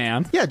 Jared's a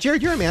man. Yeah,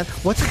 Jared, you're a man.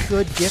 What's a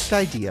good gift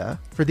idea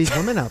for these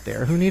women out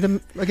there who need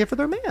a gift for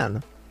their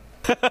man?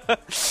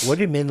 What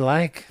do men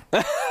like?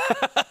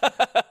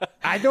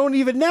 I don't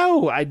even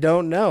know. I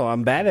don't know.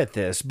 I'm bad at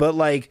this. But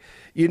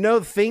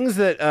things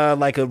that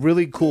like a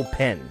really cool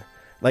pen.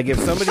 Like if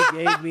somebody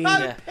gave me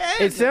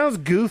It sounds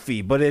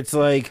goofy, but it's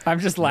like I'm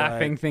just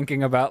laughing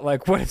thinking about,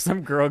 like, what if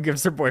some girl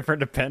gives her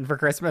boyfriend a pen for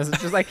Christmas?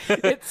 It's just like,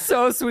 it's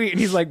so sweet. And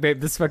he's like, babe,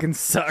 this fucking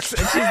sucks.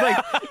 And she's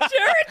like,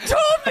 Jared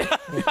told me.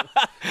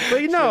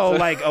 But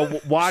like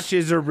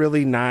watches are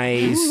really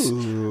nice.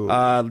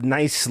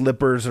 Nice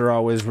slippers are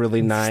always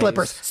really nice.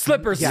 Slippers.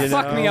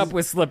 Fuck me up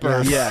with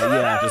slippers.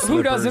 Yeah.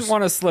 Who doesn't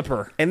want a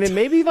slipper? And then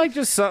maybe like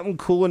just something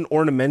cool and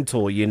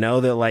ornamental,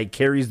 that like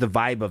carries the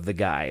vibe of the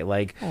guy.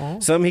 Like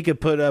something he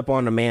could put up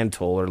on a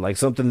mantle, or like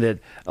something that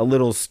a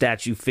little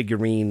statue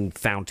figurine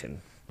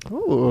fountain.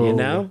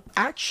 Ooh.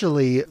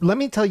 Actually, let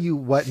me tell you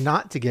what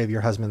not to give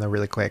your husband, though,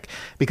 really quick,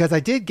 because I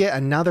did get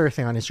another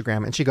thing on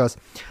Instagram, and she goes,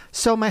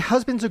 so my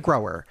husband's a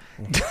grower.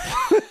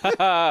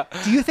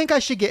 Do you think I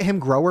should get him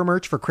grower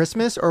merch for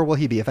Christmas, or will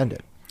he be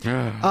offended?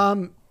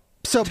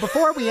 So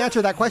before we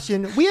answer that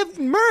question, we have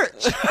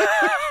merch.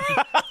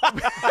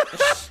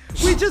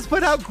 We just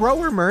put out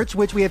grower merch,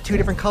 which we have 2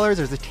 different colors.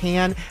 There's a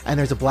tan and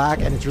there's a black,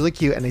 and it's really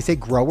cute. And they say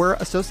Grower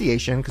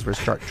Association because we're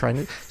trying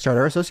to start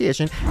our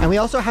association. And we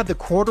also have the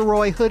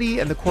corduroy hoodie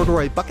and the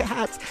corduroy bucket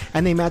hats,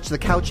 and they match the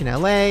couch in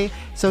LA.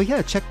 So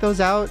yeah, check those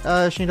out,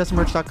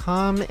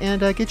 ShaneDawsonMerch.com,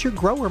 and get your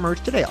grower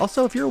merch today.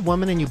 Also, if you're a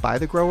woman and you buy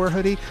the grower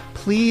hoodie,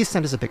 please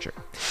send us a picture.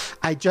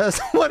 I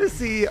just want to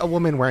see a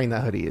woman wearing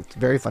that hoodie. It's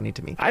very funny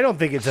to me. I don't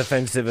think it's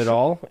offensive at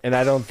all, and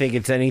I don't think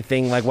it's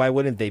anything like, why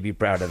wouldn't they be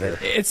proud of it?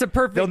 It's a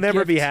perfect They'll never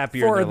gift be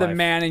happier for in their the life.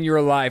 man in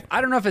your life.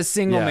 I don't know if a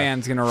single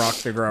man's going to rock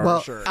the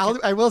grower shirt.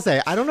 I will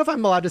say, I don't know if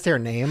I'm allowed to say her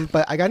name,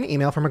 but I got an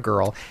email from a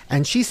girl,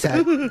 and she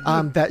said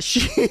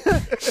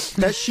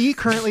that she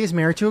currently is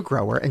married to a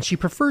grower, and she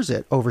prefers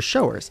it over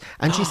showers.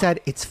 And she said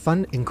it's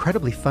fun,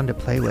 incredibly fun to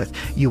play with.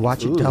 You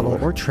watch it double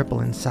or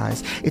triple in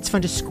size. It's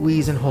fun to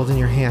squeeze and hold in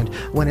your hand.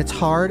 When it's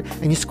hard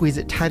and you squeeze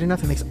it tight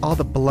enough, it makes all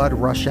the blood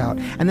rush out.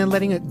 And then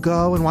letting it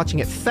go and watching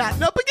it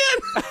fatten up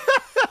again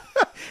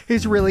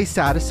is really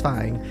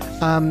satisfying.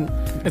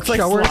 It's like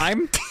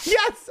slime?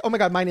 Yes! Oh my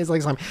god, mine is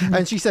like slime.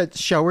 And she said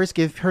showers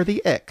give her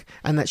the ick,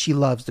 and that she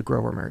loves the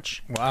grower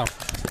merch. Wow.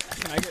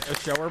 Can I get a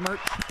shower merch?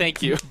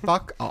 Thank you.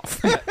 Fuck off.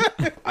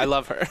 I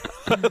love her.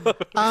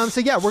 So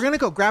yeah, we're gonna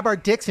go grab our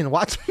dicks and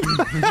watch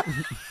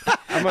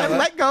and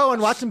let go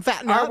and watch them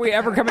fatten up. Are we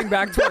ever coming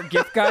back to our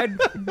gift guide?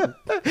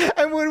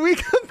 And when we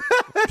come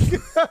back,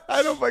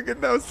 I don't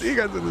fucking know. See you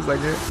guys in a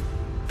second.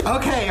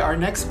 Okay, our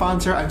next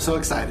sponsor, I'm so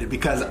excited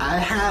because I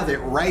have it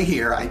right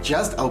here. I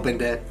just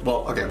opened it.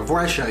 Well, okay, before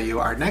I show you,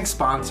 our next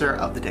sponsor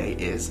of the day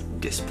is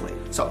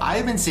Displate. So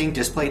I've been seeing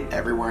Displate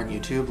everywhere on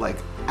YouTube. Like,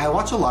 I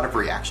watch a lot of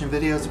reaction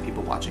videos of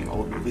people watching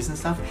old movies and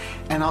stuff,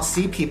 and I'll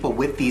see people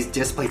with these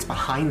displays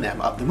behind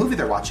them of the movie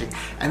they're watching,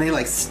 and they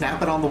like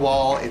snap it on the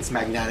wall, it's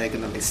magnetic,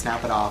 and then they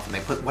snap it off, and they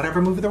put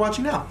whatever movie they're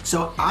watching now.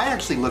 So I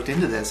actually looked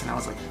into this, and I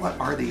was like, what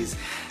are these?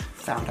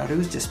 Found out it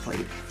was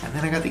Displate, and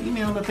then I got the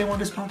email that they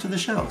wanted to sponsor the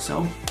show,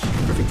 so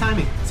perfect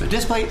timing. So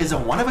Displate is a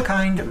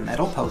one-of-a-kind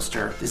metal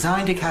poster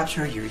designed to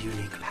capture your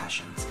unique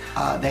passions.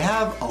 They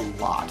have a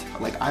lot.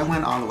 Like, I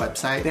went on the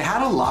website, they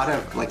had a lot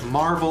of like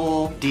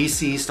Marvel,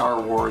 DC, Star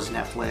Wars,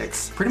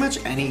 Netflix, pretty much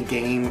any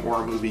game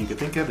or movie you could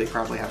think of, they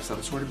probably have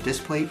some sort of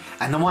Displate.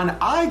 And the one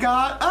I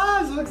got,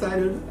 I'm so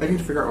excited, I need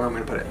to figure out where I'm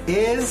gonna put it,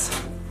 is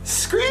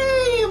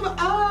Scream!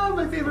 Ah,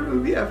 my favorite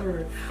movie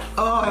ever.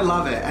 Oh, I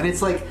love it. And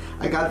it's like,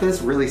 I got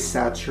this really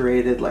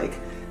saturated, like,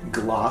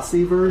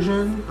 glossy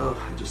version. Oh,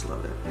 I just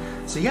love it.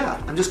 So yeah,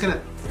 I'm just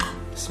gonna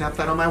snap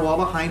that on my wall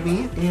behind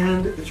me,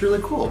 and it's really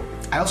cool.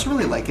 I also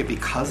really like it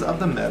because of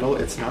the metal.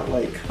 It's not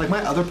like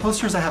my other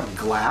posters, I have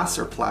glass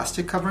or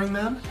plastic covering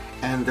them,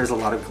 and there's a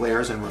lot of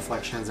glares and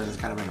reflections, and it's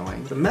kind of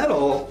annoying. The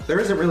metal, there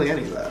isn't really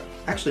any of that.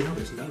 Actually, no,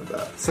 there's none of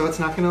that. So it's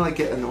not gonna like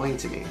get annoying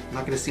to me. I'm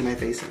not gonna see my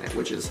face in it,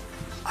 which is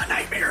a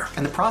nightmare.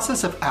 And the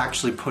process of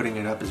actually putting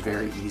it up is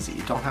very easy.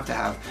 You don't have to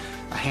have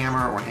a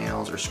hammer or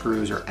nails or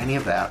screws or any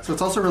of that. So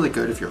it's also really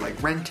good if you're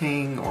like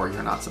renting or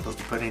you're not supposed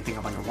to put anything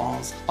up on your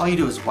walls. All you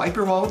do is wipe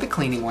your wall with a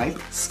cleaning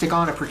wipe, stick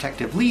on a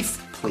protective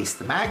leaf, place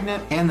the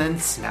magnet, and then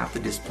snap the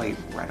display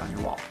right on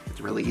your wall. It's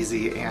really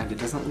easy, and it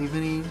doesn't leave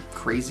any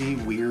crazy,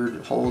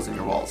 weird holes in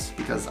your walls,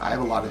 because I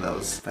have a lot of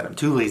those that I'm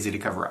too lazy to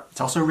cover up. It's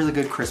also a really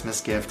good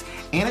Christmas gift,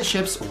 and it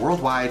ships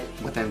worldwide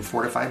within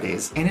 4 to 5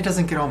 days, and it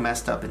doesn't get all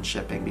messed up in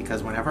shipping,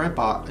 because whenever I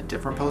bought a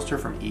different poster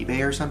from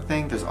eBay or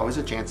something, there's always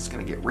a chance it's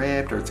gonna get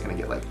ripped, or it's gonna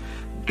get like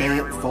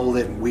bent,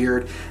 folded, and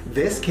weird.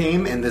 This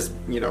came in this,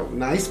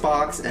 nice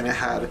box, and it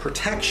had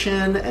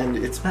protection, and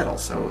it's metal,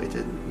 so it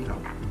didn't,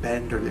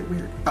 bend or get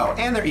weird. Oh,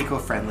 and they're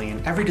eco-friendly,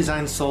 and every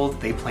design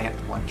sold, they plant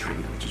 1 tree,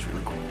 which is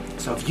really cool.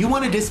 So if you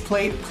want a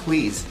Displate,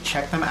 please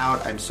check them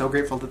out. I'm so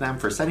grateful to them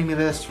for sending me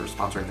this, for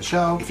sponsoring the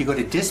show. If you go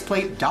to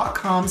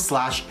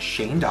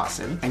displate.com/Shane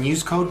Dawson and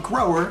use code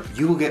GROWER,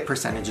 you will get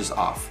percentages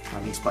off.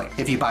 Let me explain.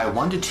 If you buy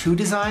 1 to 2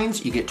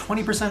 designs, you get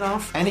 20%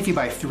 off. And if you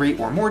buy 3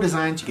 or more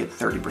designs, you get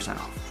 30%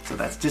 off. So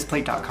that's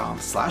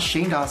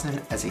displate.com/Shane Dawson,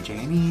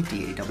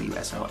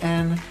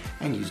 ShaneDawson,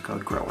 and use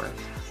code GROWER.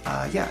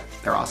 Yeah,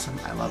 they're awesome.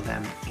 I love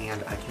them,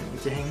 and I can't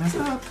wait to hang this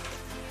up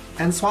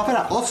and swap it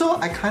out. Also,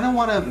 I kind of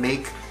want to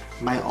make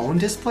my own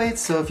displays,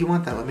 so if you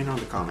want that, let me know in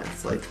the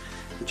comments. Like,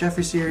 the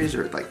Jeffrey series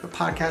or like the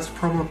podcast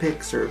promo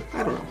pics or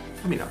I don't know.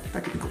 Let me know.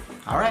 That could be cool.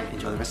 All right,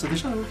 enjoy the rest of the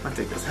show. I'll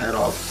take this head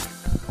off.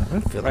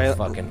 I'm feeling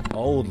fucking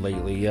old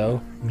lately,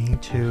 yo. Me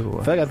too.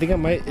 I think I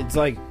might. It's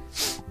like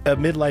a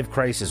midlife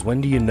crisis. When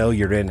do you know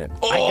you're in it?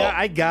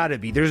 I gotta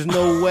be. There's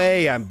no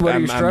way I'm. What are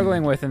you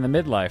struggling with in the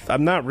midlife?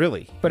 I'm not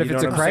really. But if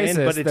it's a crisis,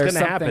 but it's there's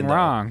gonna something happen,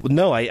 wrong.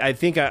 No, I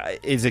think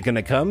is it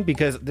gonna come?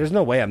 Because there's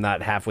no way I'm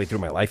not halfway through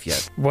my life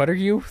yet. What are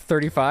you?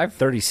 35?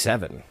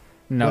 37.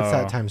 No. What's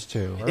that times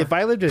 2? If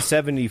I lived to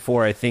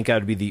 74, I think I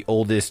would be the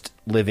oldest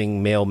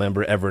living male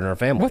member ever in our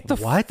family. What the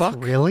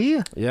fuck?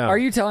 Really? Yeah. Are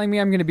you telling me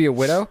I'm going to be a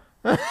widow?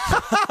 We Don't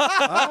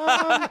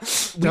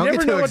never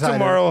get too know what excited.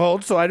 tomorrow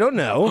holds, so I don't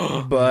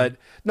know. But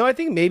no, I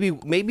think maybe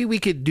we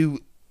could do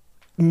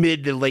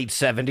mid to late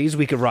 70s.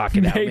 We could rock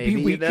it out.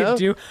 Maybe we could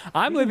do.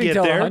 I'm living Get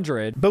till there.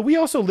 100. But we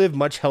also live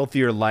much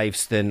healthier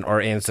lives than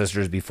our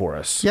ancestors before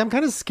us. Yeah, I'm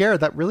kind of scared.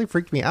 That really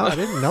freaked me out. I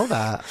didn't know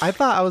that. I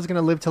thought I was going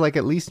to live to like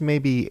at least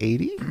maybe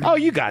 80. Oh,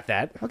 you got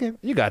that. Okay.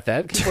 You got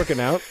that. Keep working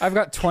out. I've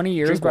got 20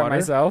 years Drink by water.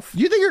 myself.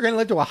 You think you're going to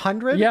live to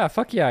 100? Yeah,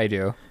 fuck yeah, I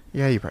do.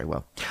 Yeah, you probably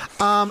will.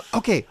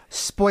 Okay,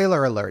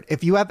 spoiler alert.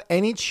 If you have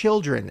any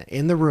children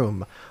in the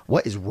room,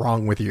 what is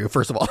wrong with you,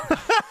 first of all?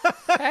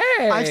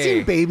 Hey! I've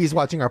seen babies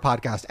watching our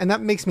podcast, and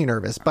that makes me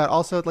nervous, but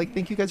also, like,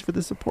 thank you guys for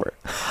the support.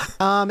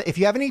 If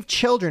you have any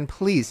children,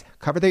 please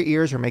cover their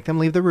ears or make them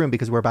leave the room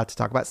because we're about to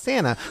talk about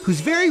Santa, who's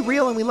very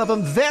real and we love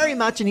him very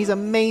much, and he's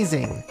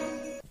amazing.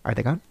 Are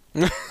they gone?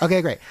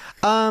 Okay, great.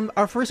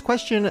 Our first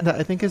question that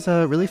I think is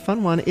a really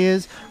fun one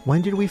is,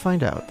 when did we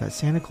find out that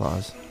Santa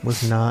Claus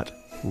was not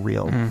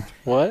real?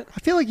 What? I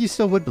feel like you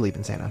still would believe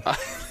in Santa.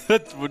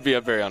 That would be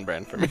a very on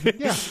brand for me.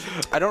 Yeah.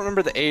 I don't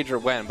remember the age or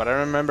when, but I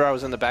remember I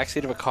was in the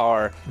backseat of a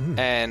car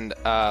and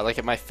like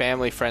at my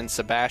family friend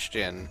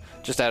Sebastian,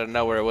 just out of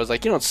nowhere, it was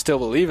like, you don't still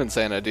believe in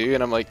Santa, do you?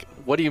 And I'm like,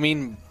 what do you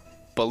mean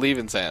believe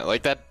in Santa?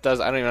 Like I don't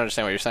even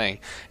understand what you're saying.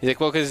 He's like,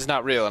 well, because he's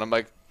not real. And I'm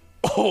like,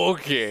 oh,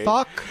 okay.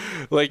 Fuck.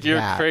 Like, you're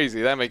that.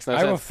 crazy. That makes no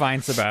I will sense.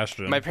 find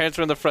Sebastian. My parents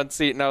were in the front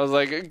seat, and I was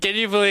like, can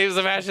you believe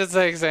Sebastian's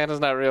saying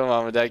Santa's not real,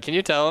 Mom and Dad? Can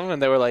you tell him?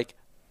 And they were like,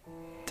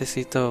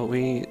 Tecito,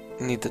 we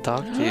need to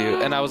talk to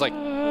you. And I was like,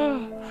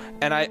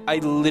 and I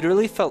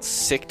literally felt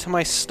sick to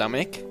my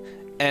stomach.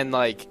 And,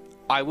 like,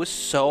 I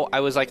was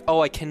like,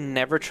 oh, I can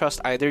never trust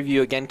either of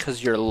you again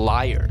because you're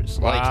liars.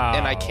 Wow. Like,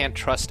 and I can't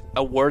trust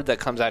a word that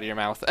comes out of your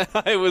mouth. And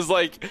I was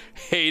like,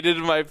 hated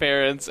my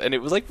parents, and it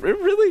was like, it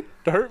really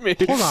hurt me.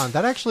 Hold on,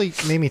 that actually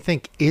made me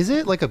think, is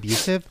it like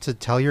abusive to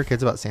tell your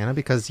kids about Santa?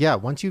 Because yeah,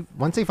 once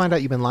they find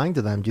out you've been lying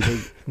to them,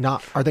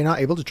 are they not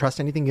able to trust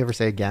anything you ever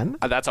say again?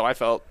 That's how I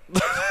felt.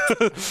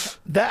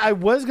 That I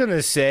was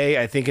gonna say,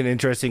 I think an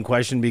interesting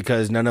question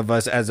because none of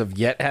us as of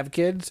yet have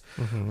kids.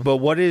 But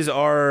what is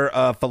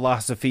our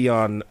philosophy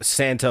on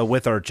Santa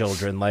with our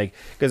children? Like,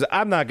 because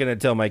I'm not gonna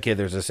tell my kid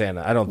there's a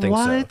Santa. I don't think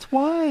so. What?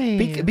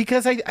 Why?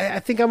 Because I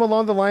think I'm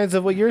along the lines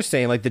of what you're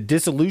saying, like the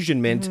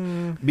disillusionment.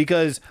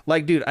 Because,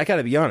 like, dude, I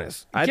gotta be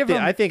honest.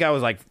 I think I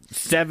was like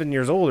 7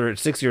 years old or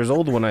 6 years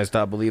old when I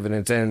stopped believing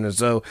in Santa.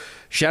 So,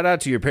 shout out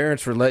to your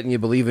parents for letting you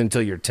believe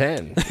until you're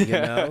 10. You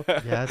know,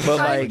 Yeah,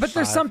 but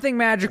there's something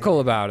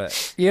magical about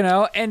it, you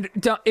know? And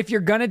if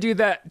you're going to do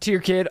that to your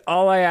kid,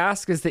 all I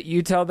ask is that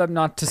you tell them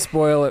not to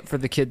spoil it for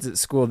the kids at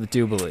school that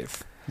do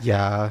believe.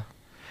 yeah,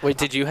 Wait,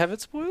 did you have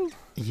it spoiled?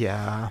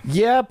 yeah.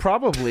 yeah,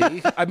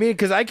 probably. I mean,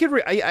 because I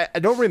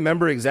don't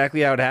remember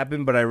exactly how it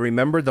happened, but I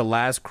remember the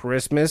last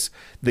Christmas,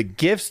 the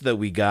gifts that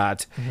we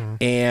got,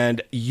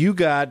 and you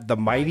got the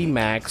Mighty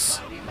Max,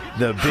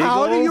 the big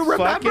How do old you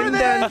remember fucking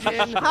this?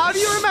 dungeon. How do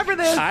you remember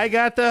this? I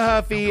got the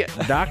Huffy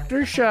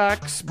Dr.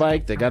 Shock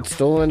Spike that got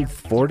stolen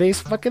 4 days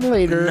fucking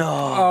later.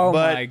 Oh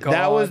But my God.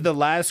 that was the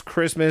last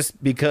Christmas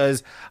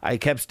because I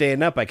kept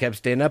staying up,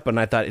 and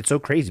I thought it's so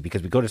crazy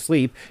because we go to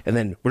sleep and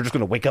then we're just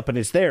going to wake up and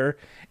it's there.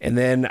 And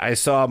then I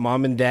saw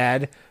Mom and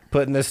Dad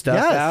putting this stuff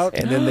Yes. out,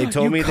 and then they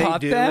told You me they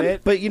caught do them?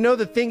 it. But you know,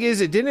 the thing is,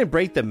 it didn't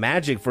break the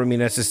magic for me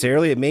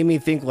necessarily. It made me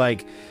think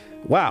like,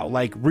 wow,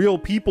 like real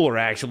people are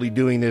actually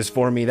doing this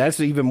for me. That's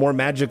even more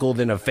magical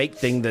than a fake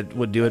thing that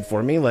would do it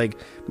for me. Like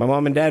my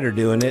mom and dad are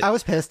doing it. I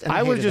was pissed and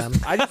I hated them.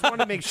 I just wanted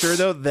to make sure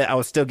though that I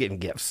was still getting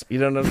gifts. You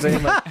know what I'm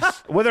saying? Like,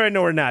 whether I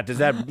know or not, does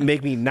that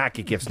make me not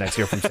get gifts next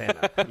year from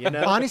Santa? You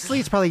know? Honestly,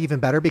 it's probably even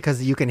better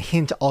because you can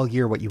hint all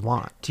year what you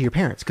want to your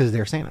parents because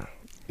they're Santa.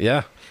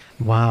 Yeah.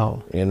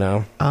 Wow. You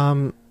know.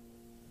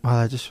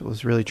 Wow, that just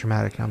was really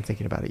traumatic now I'm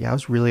thinking about it. Yeah, I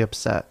was really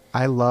upset.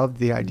 I loved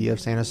the idea of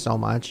Santa so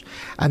much.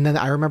 And then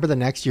I remember the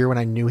next year when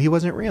I knew he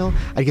wasn't real,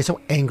 I'd get so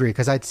angry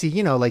because I'd see,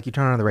 you know, like you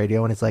turn on the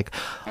radio and it's like,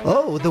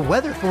 oh, the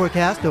weather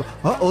forecast.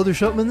 Uh-oh, there's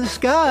something in the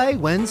sky.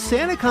 When's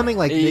Santa coming?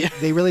 Like,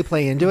 they really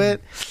play into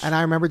it. And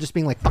I remember just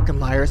being like, fucking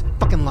liars,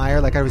 fucking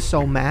liar. Like, I was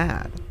so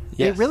mad.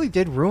 Yes. It really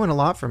did ruin a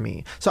lot for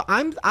me. So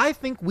I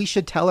think we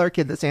should tell our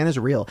kid that Santa's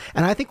real.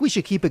 And I think we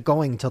should keep it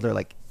going until they're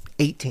like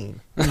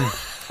 18.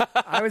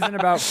 I was in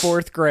about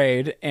 4th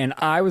grade, and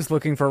I was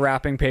looking for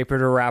wrapping paper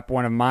to wrap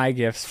one of my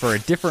gifts for a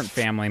different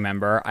family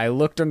member. I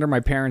looked under my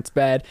parents'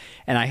 bed,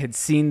 and I had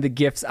seen the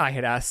gifts I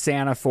had asked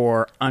Santa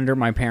for under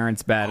my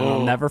parents' bed. And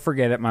I'll never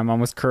forget it. My mom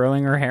was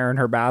curling her hair in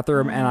her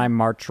bathroom, and I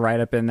marched right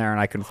up in there, and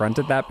I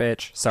confronted that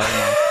bitch. Sorry,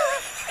 Mom.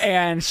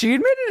 And she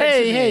admitted it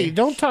to me. Hey,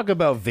 don't talk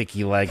about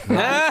Vicky like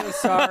that. I'm so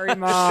sorry,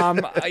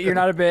 Mom. You're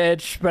not a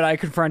bitch. But I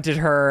confronted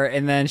her,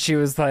 and then she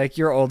was like,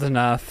 you're old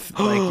enough.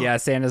 Like, yeah,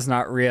 Santa's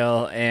not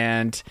real.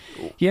 And,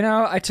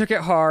 I took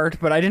it hard,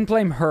 but I didn't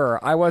blame her.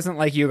 I wasn't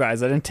like you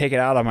guys. I didn't take it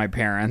out on my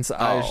parents.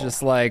 I was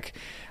just like,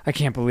 I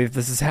can't believe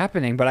this is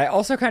happening. But I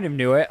also kind of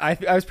knew it. I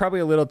was probably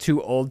a little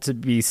too old to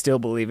be still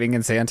believing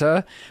in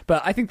Santa.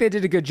 But I think they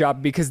did a good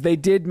job because they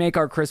did make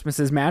our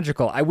Christmases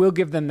magical. I will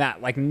give them that.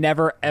 Like,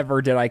 never,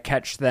 ever did I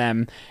catch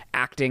them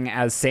acting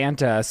as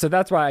Santa. So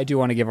that's why I do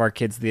want to give our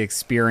kids the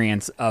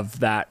experience of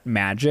that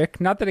magic.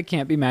 Not that it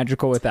can't be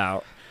magical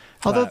without.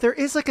 Although there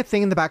is like a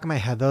thing in the back of my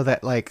head though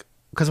that like,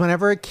 because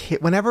whenever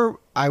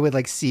I would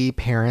like see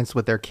parents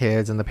with their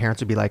kids and the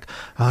parents would be like,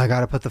 oh, I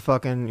gotta put the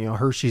fucking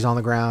Hershey's on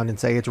the ground and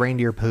say it's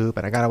reindeer poop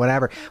and I gotta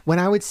whatever. When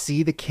I would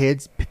see the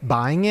kids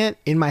buying it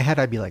in my head,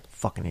 I'd be like,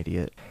 fucking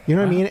idiot. You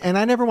know what I mean? And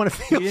I never want to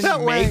feel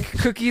that way. Make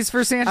cookies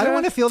for Santa? I don't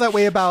want to feel that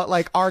way about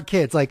like our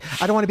kids. Like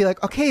I don't want to be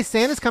like, okay,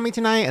 Santa's coming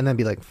tonight, and then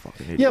be like,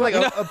 fucking idiot. Yeah, like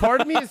a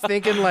part of me is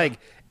thinking like,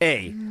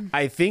 hey,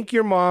 I think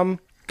your mom,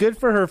 good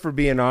for her for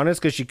being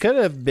honest, because she could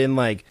have been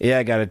like, yeah,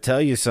 I gotta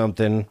tell you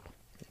something.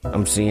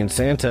 I'm seeing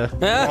Santa.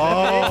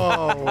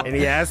 Oh. And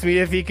he asked me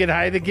if he could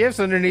hide the gifts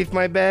underneath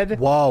my bed.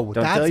 Whoa,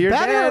 Don't that's tell your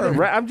better. dad.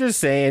 Right, I'm just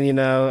saying,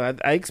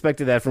 I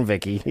expected that from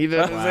Vicky. You know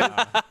what I'm saying?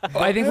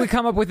 I think we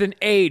come up with an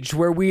age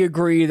where we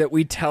agree that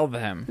we tell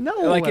them. No.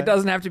 Like, it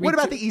doesn't have to be... What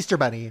about the Easter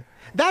Bunny?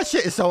 That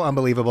shit is so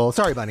unbelievable.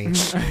 Sorry, Bunny.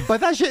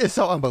 But that shit is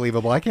so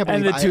unbelievable. I can't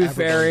believe And the I tooth ever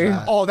fairy. believed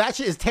that. Oh, that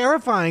shit is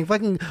terrifying.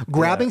 Fucking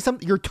grabbing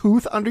your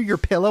tooth under your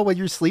pillow when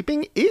you're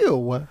sleeping.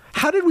 Ew.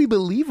 How did we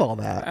believe all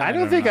that? I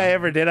don't think I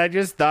ever did. I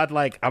just thought,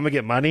 like, I'm going to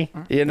get money.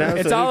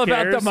 It's so all who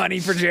about cares? the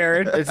money for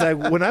Jared. It's like,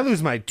 when I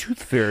lose my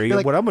tooth fairy, You're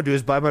like- what I'm going to do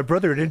is buy my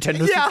brother a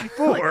Nintendo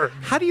 64. Like,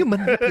 how do you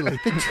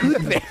manipulate the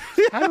tooth fairy?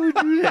 How do we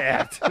do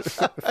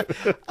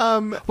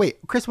that? Wait,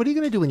 Chris, what are you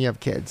going to do when you have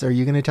kids? Are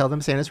you going to tell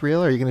them Santa's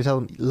real? Or are you going to tell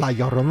them La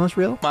Llorona's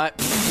real?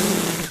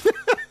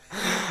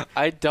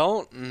 I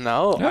don't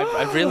know.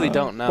 I really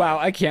don't know. Wow,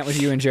 I can't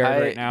with you and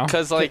Jared right now.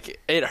 Because, like,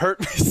 it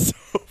hurt me so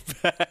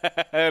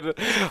bad.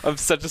 I'm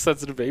such a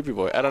sensitive baby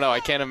boy. I don't know.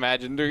 I can't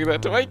imagine doing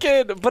that to my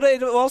kid. But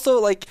it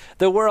also, like,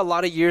 there were a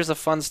lot of years of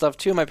fun stuff,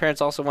 too. My parents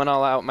also went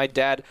all out. My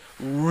dad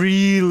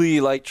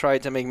really, like,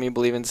 tried to make me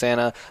believe in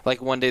Santa. Like,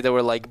 one day there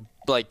were, like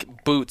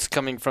boots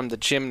coming from the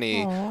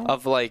chimney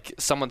of like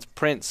someone's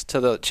prints to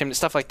the chimney,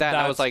 stuff like that. And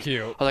I was like,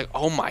 cute. I was like,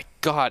 oh my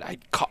god, I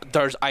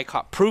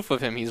caught proof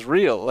of him. He's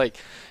real. Like,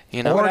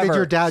 Or whatever. did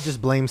your dad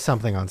just blame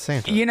something on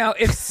Santa?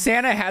 If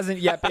Santa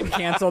hasn't yet been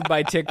canceled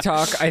by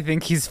TikTok, I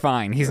think he's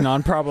fine. He's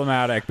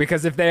non-problematic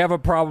because if they have a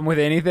problem with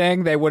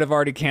anything, they would have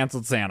already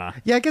canceled Santa.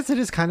 Yeah, I guess it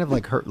is kind of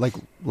like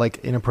like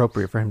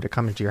inappropriate for him to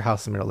come into your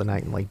house in the middle of the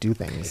night and like do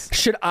things.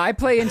 Should I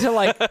play into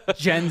like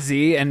Gen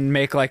Z and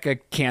make like a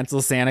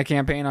cancel Santa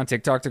campaign on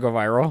TikTok to go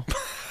viral?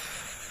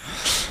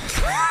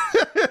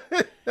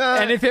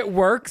 And if it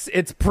works,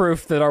 it's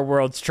proof that our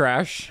world's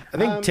trash. I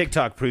think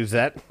TikTok proves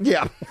that.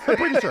 Yeah, I'm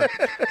pretty sure.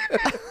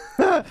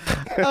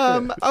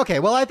 Okay,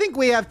 well, I think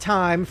we have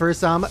time for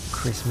some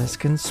Christmas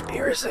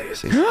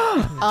conspiracies.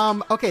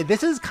 Okay,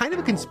 this is kind of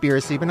a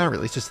conspiracy, but not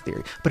really. It's just a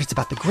theory. But it's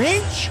about the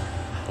Grinch.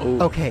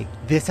 Ooh. Okay,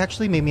 this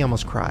actually made me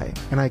almost cry,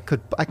 and I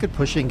could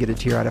push it and get a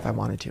tear out if I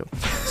wanted to.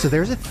 So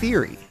there's a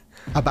theory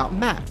about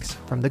Max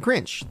from the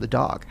Grinch, the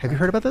dog. Have you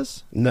heard about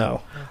this?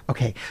 No.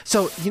 Okay,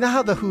 so you know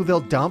how the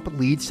Whoville dump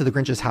leads to the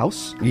Grinch's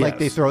house? Yes. Like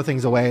they throw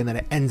things away and then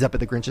it ends up at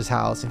the Grinch's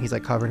house and he's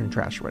like covered in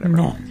trash or whatever.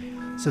 No.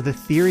 So the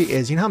theory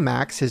is, you know how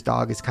Max, his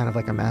dog, is kind of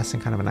like a mess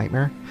and kind of a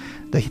nightmare?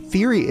 The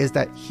theory is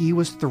that he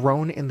was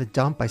thrown in the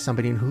dump by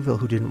somebody in Whoville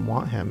who didn't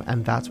want him,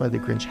 and that's why the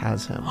Grinch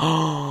has him.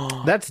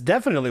 That's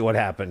definitely what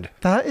happened.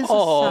 That is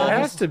That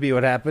has to be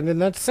what happened, and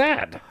that's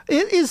sad.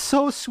 It is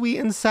so sweet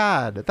and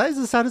sad. That is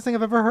the saddest thing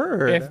I've ever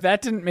heard. If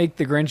that didn't make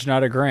the Grinch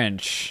not a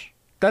Grinch,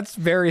 that's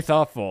very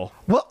thoughtful.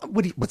 Well,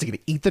 what's he going to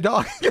eat the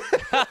dog?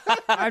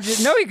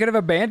 No, he could have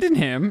abandoned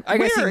him. I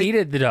guess he Where?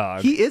 needed the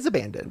dog. He is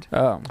abandoned.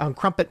 Oh. On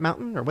Crumpet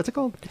Mountain, or what's it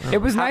called? It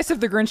was nice of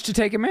the Grinch to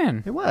take him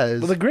in. It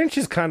was. Well, the Grinch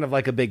is kind of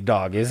like a big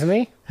dog, isn't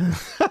he?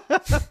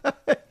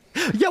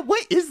 Yeah,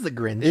 what is the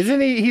Grinch? Isn't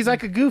he? He's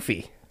like a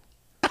Goofy.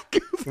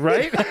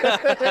 Right? Him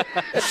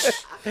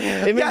Yes,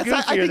 and Goofy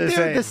I are think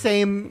they're the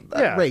same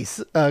Yeah.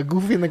 race.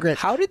 Goofy and the Grinch.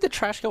 How did the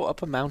trash go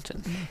up a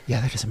mountain?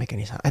 Yeah, that doesn't make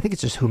any sense. I think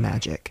it's just Who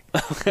magic.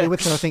 They would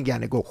throw a thing, yeah,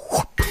 and it go.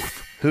 Whoop.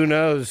 Who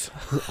knows?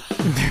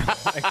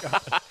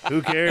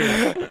 Who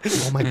cares?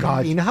 Oh my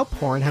god! You know how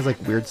porn has like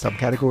weird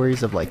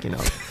subcategories of like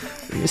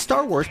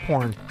Star Wars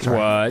porn. Sorry,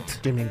 What?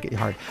 didn't mean to get you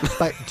hard.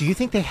 But do you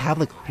think they have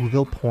like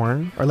Whoville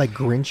porn or like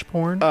Grinch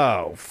porn?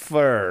 Oh,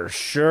 for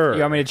sure.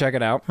 You want me to check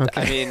it out?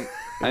 I mean,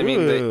 I mean,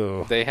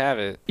 Ooh. they have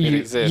it. It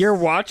exists. You're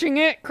watching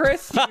it,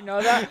 Chris? Do you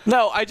know that?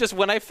 No,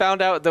 when I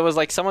found out, there was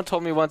like, someone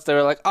told me once, they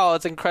were like, oh,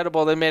 it's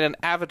incredible. They made an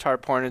Avatar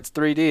porn. It's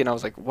 3D. And I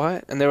was like,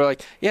 what? And they were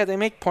like, yeah, they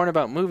make porn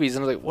about movies.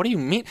 And I was like, what do you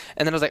mean?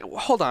 And then I was like, well,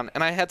 hold on.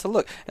 And I had to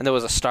look. And there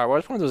was a Star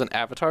Wars porn. There was an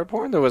Avatar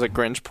porn. There was a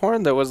Grinch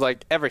porn. There was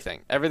like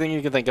everything. Everything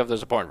you can think of,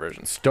 there's a porn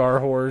version. Star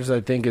Wars,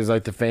 I think, is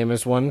like the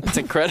famous one. It's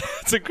incredible.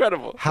 It's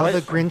incredible. How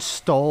the Grinch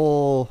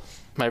stole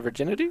My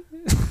virginity?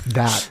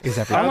 that is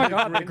everything. Oh my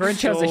god, the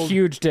Grinch has a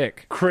huge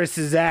dick.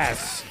 Chris's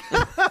ass.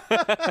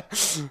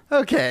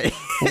 Okay.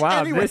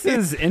 Wow, Anyway. this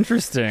is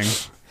interesting.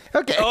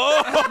 Okay.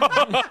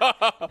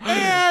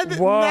 And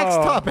Whoa. next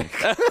topic.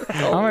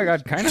 Oh my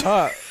god, kind of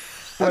hot.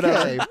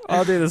 Okay.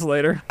 I'll do this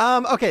later.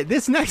 Okay,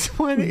 this next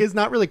one is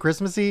not really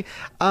Christmassy,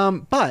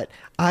 but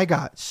I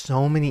got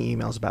so many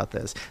emails about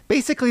this.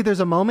 Basically, there's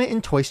a moment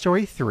in Toy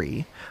Story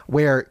 3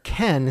 where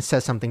Ken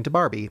says something to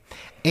Barbie,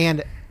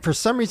 and for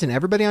some reason,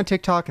 everybody on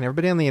TikTok and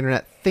everybody on the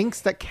internet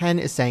thinks that Ken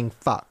is saying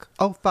fuck.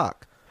 Oh,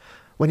 fuck.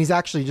 When he's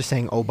actually just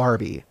saying, oh,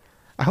 Barbie.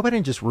 I hope I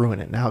didn't just ruin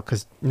it now,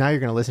 because now you're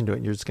going to listen to it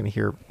and you're just going to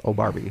hear, oh,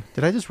 Barbie.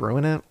 Did I just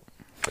ruin it?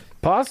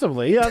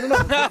 Possibly. I don't know.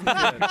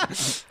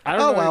 I don't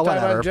know what you're talking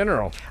about in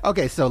general.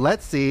 Okay, so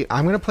let's see.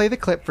 I'm going to play the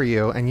clip for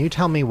you, and you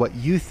tell me what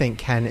you think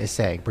Ken is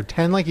saying.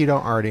 Pretend like you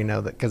don't already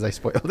know that, because I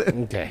spoiled it.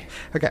 Okay.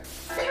 Okay.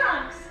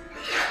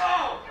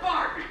 Oh,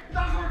 Barbie,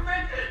 those were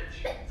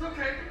vintage. It's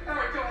okay. All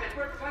right, go ahead.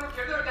 I don't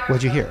care. They're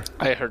What'd you hear?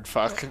 I heard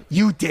fuck.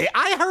 You did?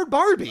 I heard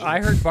Barbie.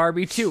 I heard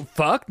Barbie too.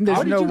 Fuck? There's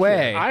How did no you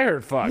way. hear? I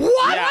heard fuck.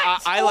 What? Yeah,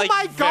 I Oh like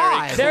my very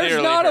God. clearly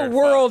There's not a heard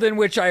world in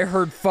which I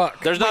heard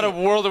fuck. There's not a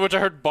world in which I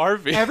heard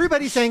Barbie.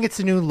 Everybody's saying it's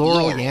the new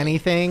Laurel Yanny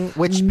thing,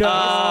 which pissed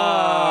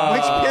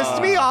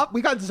me off.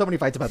 We got into so many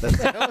fights about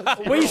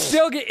this. We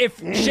still get, if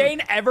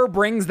Shane ever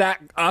brings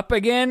that up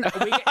again,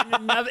 we get in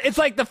another, it's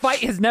like the fight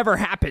has never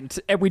happened,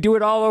 and we do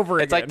it all over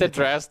It's again. like the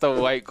dress, the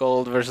white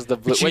gold versus the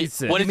blue. Wait,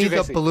 Jesus. what You did you mean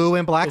guys the see? blue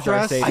and black Is our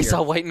dress? savior. I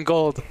saw white and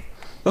gold.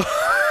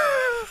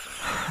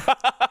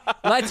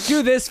 Let's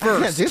do this I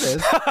can't first. do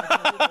this.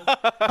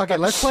 Okay,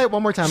 let's play it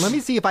one more time. Let me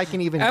see if I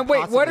can even. And wait,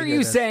 what are possibly hear you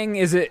this. saying?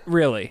 Is it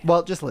really?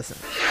 Well, just listen.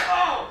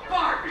 Oh,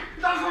 Barbie,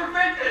 those were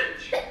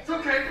vintage. It's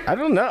okay. I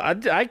don't know.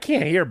 I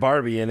can't hear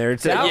Barbie in there.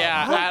 It says,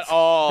 Yeah, at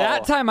all.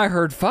 That time I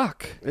heard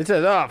fuck. it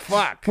says, oh,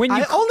 fuck. When you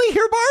I only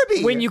hear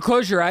Barbie. when you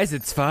close your eyes,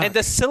 it's fuck. And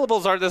the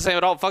syllables aren't the same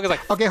at all. Fuck is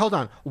like. Okay, hold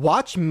on.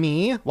 Watch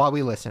me while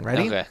we listen.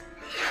 Ready? Okay.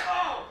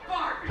 Oh,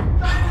 Barbie, those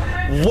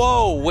were vintage.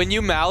 Whoa, when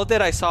you mouthed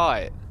it, I saw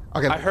it.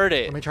 Okay. I heard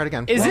it. Let me try it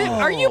again. Is it?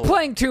 Are you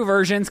playing two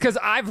versions? Because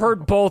I've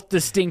heard both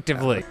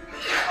distinctively.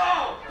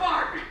 Oh,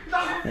 Barbie,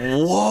 those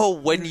were Whoa,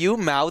 when you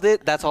mouthed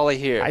it, that's all I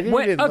hear. I didn't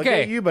Wait, even look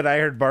okay. at you, but I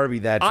heard Barbie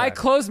that time. I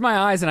closed my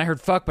eyes and I heard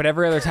fuck, but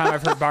every other time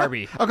I've heard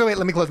Barbie. Okay, wait.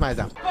 Let me close my eyes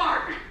down.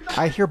 Barbie.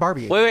 I hear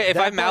Barbie. Wait, if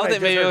I That mouth part I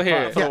it, maybe just you'll heard hear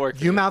fuck. it. If it'll Yeah, work.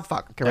 you mouth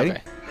fuck. Okay, ready?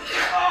 Okay.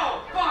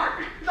 Oh,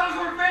 Barbie, those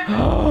were vintage.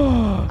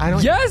 I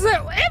don't. Yes,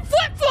 it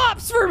flip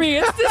flops for me.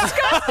 It's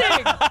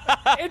disgusting.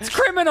 It's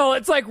criminal.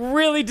 It's like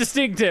really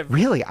distinctive.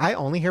 Really, I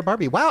only hear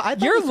Barbie. Wow, I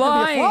thought You're this was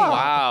gonna be a lying. flop.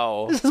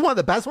 Wow. This is one of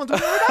the best ones we've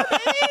ever done,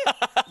 baby.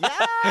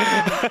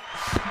 Yeah.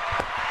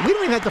 We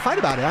don't even have to fight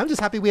about it. I'm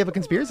just happy we have a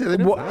conspiracy.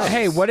 That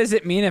Hey, what does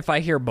it mean if I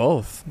hear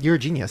both? You're a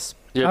genius.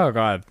 Oh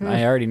God,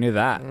 I already knew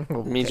that.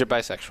 Means you're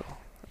bisexual.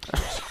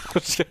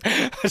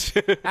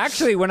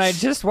 Actually, when I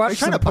just watched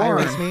Trying some to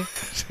porn,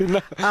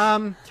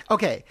 pirate me.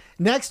 Okay,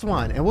 next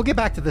one, and we'll get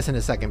back to this in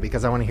a second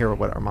because I want to hear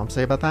what our moms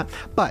say about that.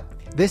 But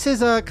this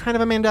is a kind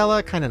of a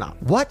Mandela, kind of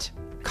not. What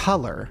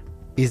color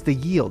is the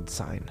yield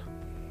sign?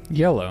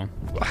 yellow.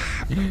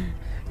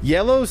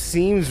 Yellow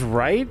seems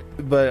right,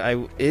 but I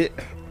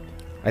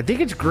think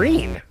it's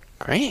green.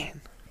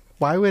 Green.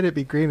 Why would it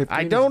be green? If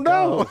I green is don't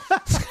know.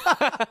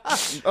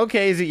 gold?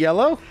 Okay, is it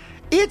yellow?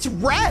 It's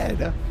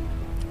red.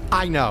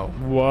 I know.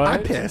 What?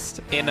 I'm pissed.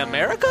 In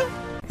America?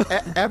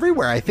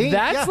 Everywhere, I think.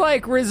 That's Yeah.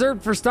 like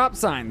reserved for stop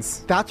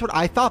signs. That's what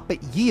I thought,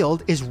 but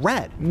yield is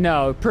red.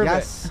 No, prove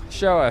Yes. it.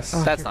 Show us.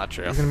 That's not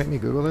true. You're gonna make me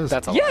Google this?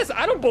 That's a Yes,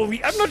 I don't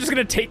believe. I'm not just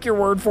gonna take your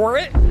word for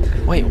it.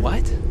 lie. Wait,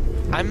 what?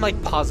 I'm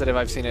like positive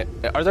I've seen it.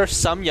 Are there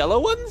some yellow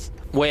ones?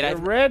 Wait, They're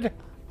red?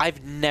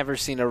 I've never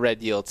seen a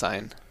red yield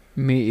sign.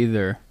 Me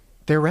either.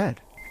 They're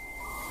red.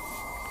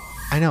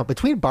 I know.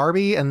 Between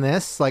Barbie and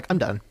this, like, I'm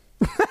done.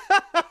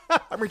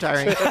 I'm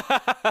retiring.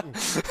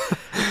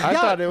 I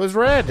thought it was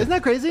red. Isn't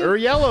that crazy? Or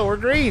yellow or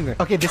green.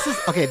 Okay, this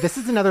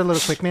is another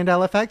little quick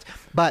Mandela effect.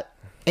 But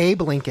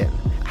Abe Lincoln.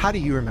 How do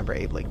you remember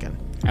Abe Lincoln?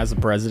 As a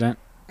president.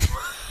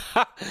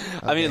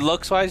 I mean,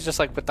 looks-wise, just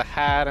like with the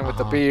hat and with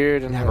the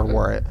beard. And Never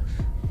wore it.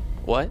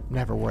 What?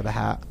 Never wore the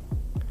hat.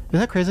 Isn't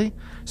that crazy?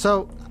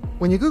 So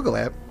when you Google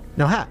it,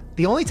 no hat.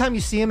 The only time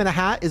you see him in a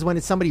hat is when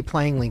it's somebody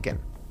playing Lincoln.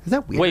 Is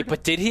that weird? Wait,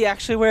 but did he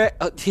actually wear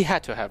it? He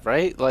had to have,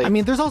 right? Like, I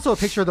mean, there's also a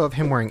picture though of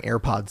him wearing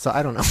AirPods, so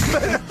I don't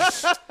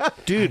know.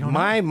 Dude,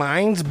 my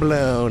mind's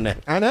blown.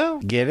 I know.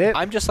 Get it?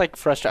 I'm just like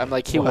frustrated. I'm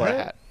like, he wore a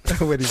hat.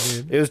 What do you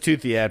mean? It was too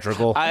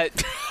theatrical. I,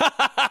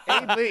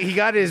 He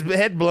got his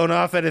head blown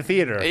off at a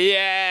theater.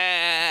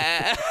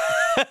 yeah.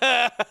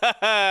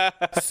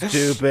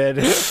 Stupid.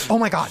 Oh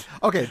my god.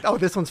 Okay. Oh,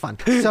 this one's fun.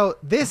 So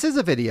this is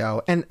a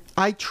video, and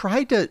I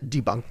tried to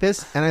debunk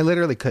this, and I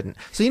literally couldn't.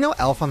 So you know,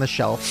 Elf on the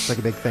Shelf? It's like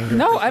a big thing.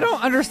 No, I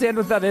don't understand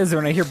what that is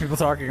when I hear people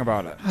talking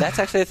about it. That's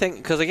actually a thing,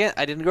 because again,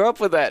 I didn't grow up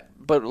with that.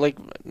 But like,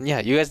 yeah,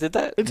 you guys did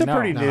that? It's a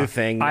pretty new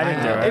thing. I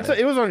didn't do it.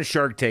 It was on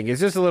Shark Tank.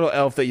 It's just a little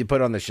elf that you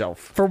put on the shelf.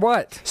 For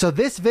what? So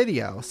this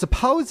video,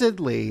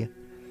 supposedly,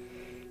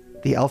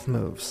 the elf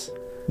moves.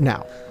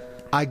 Now,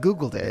 I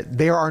Googled it.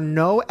 There are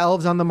no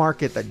elves on the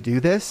market that do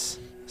this.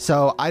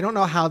 So I don't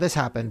know how this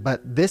happened,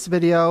 but this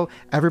video,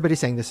 everybody's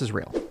saying this is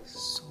real.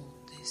 So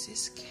this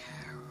is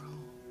Carol,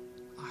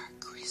 our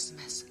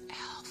Christmas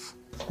elf.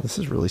 This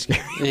is really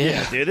scary.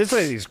 Yeah. Dude, this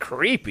lady's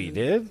creepy,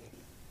 dude.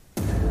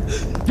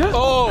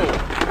 Oh!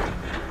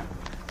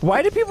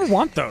 Why do people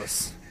want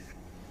those?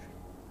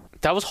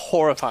 That was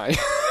horrifying.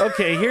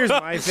 Okay, here's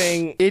my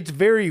thing. It's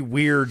very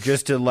weird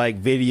just to,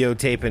 like,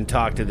 videotape and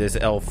talk to this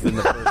elf in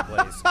the first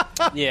place.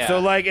 Yeah. So,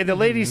 like, and the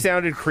lady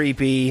sounded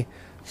creepy.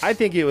 I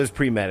think it was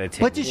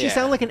premeditated. But did she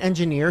sound like an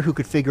engineer who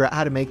could figure out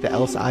how to make the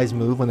elf's eyes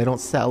move when they don't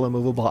sell a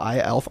movable eye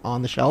elf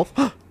on the shelf?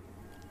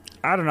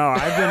 I don't know.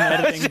 I've been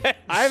editing.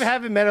 I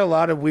haven't met a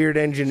lot of weird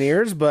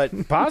engineers,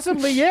 but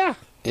possibly, yeah.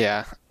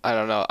 Yeah, I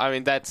don't know. I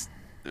mean,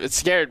 it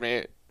scared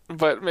me,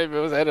 but maybe it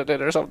was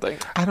edited or something.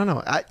 I don't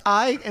know.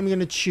 I am going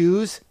to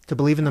choose to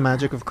believe in the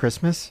magic of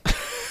Christmas.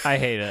 I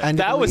hate it. And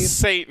That was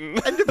Satan.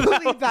 And to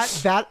believe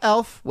that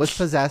elf was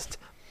possessed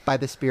by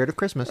the spirit of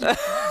Christmas.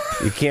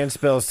 You can't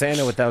spell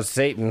Santa without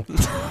Satan.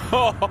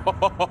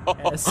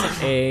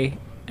 S-A-N.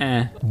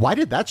 Why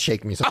did that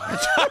shake me so much?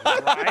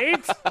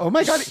 Right? Oh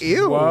my god,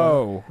 ew.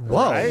 Whoa.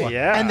 Whoa. Right,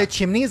 yeah. And the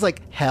chimney is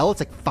like hell.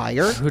 It's like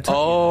fire.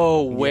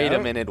 Oh, wait a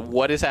minute.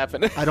 What is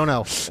happening? I don't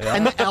know.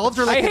 And the elves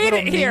are like I his hate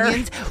little it here.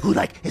 minions who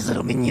like his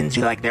little minions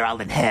who like they're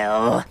all in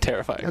hell.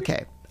 Terrifying.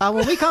 Okay.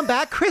 When we come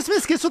back,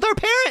 Christmas gifts with our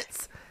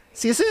parents.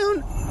 See you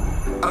soon.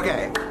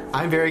 Okay,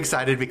 I'm very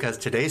excited because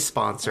today's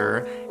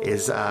sponsor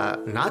is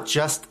not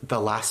just the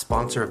last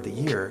sponsor of the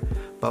year,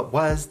 but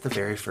was the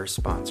very first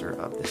sponsor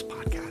of this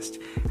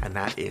podcast, and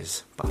that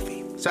is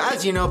Buffy. So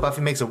as you know,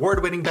 Buffy makes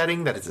award-winning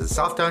bedding that is as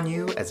soft on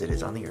you as it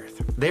is on the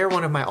earth. They are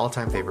one of my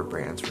all-time favorite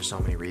brands for so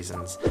many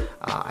reasons.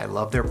 I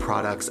love their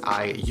products.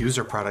 I use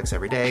their products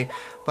every day,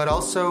 but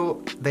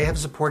also they have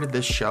supported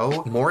this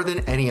show more than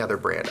any other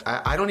brand.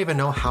 I don't even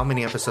know how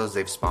many episodes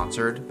they've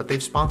sponsored, but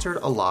they've sponsored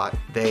a lot.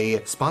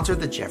 They sponsored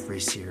the Jeffrey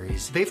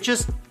series. They've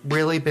just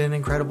really been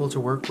incredible to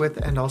work with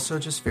and also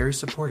just very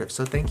supportive.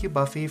 So thank you,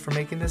 Buffy, for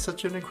making this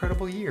such an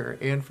incredible year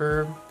and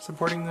for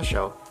supporting the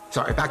show.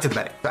 Sorry, back to the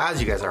bedding. But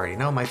as you guys already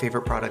know, my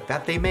favorite product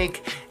that they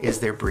make is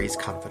their Breeze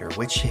Comforter,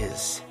 which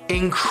is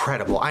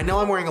incredible. I know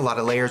I'm wearing a lot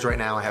of layers right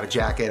now. I have a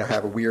jacket, I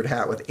have a weird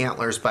hat with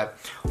antlers, but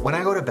when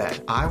I go to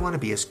bed, I want to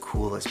be as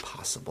cool as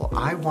possible.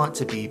 I want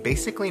to be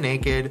basically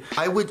naked.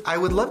 I would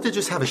love to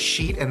just have a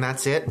sheet and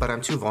that's it, but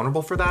I'm too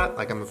vulnerable for that.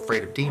 Like, I'm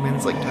afraid of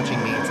demons, like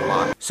touching me, it's a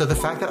lot. So the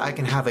fact that I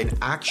can have an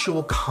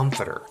actual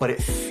comforter, but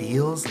it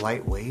feels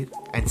lightweight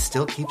and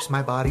still keeps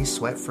my body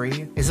sweat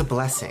free is a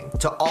blessing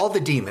to all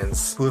the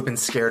demons who have been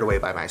scared away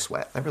by my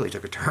sweat. That really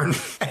took a turn.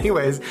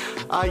 Anyways,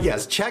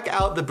 yes, check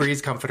out the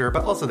Breeze Comforter,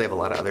 but also they have a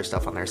lot of other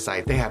stuff on their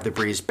site. They have the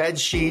Breeze bed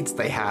sheets,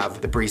 they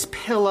have the Breeze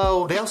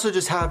pillow. They also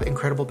just have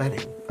incredible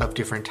bedding of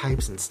different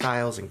types and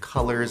styles and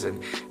colors,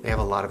 and they have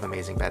a lot of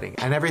amazing bedding.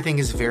 And everything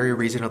is very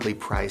reasonably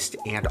priced.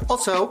 And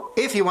also,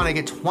 if you want to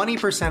get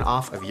 20%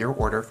 off of your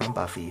order from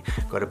Buffy,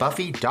 go to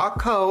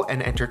buffy.co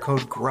and enter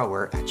code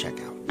GROWER at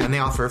checkout. And they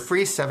offer a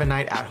free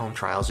 7-night at-home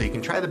trial so you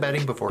can try the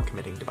bedding before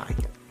committing to buying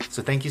it.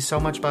 So thank you so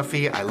much,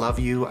 Buffy. I love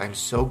you. I'm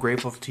so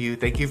grateful to you.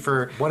 Thank you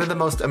for one of the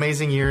most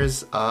amazing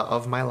years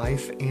of my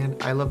life, and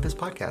I love this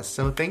podcast.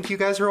 So thank you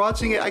guys for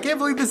watching it. I can't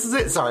believe this is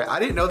it. Sorry, I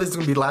didn't know this was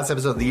going to be the last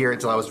episode of the year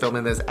until I was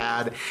filming this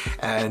ad,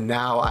 and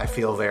now I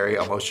feel very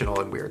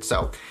emotional and weird.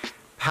 So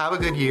have a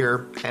good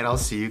year, and I'll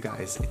see you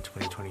guys in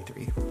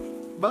 2023.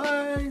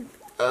 Bye.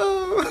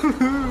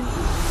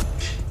 Oh.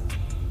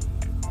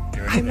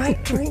 I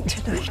might drink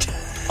tonight.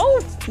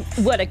 Oh,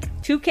 what,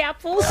 2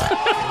 capfuls?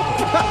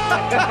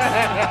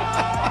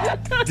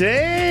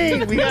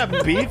 Dang, we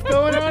got beef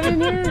going on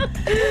in here?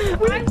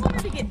 I wanted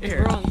to get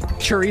drunk.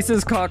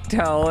 Teresa's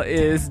cocktail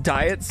is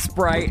Diet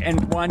Sprite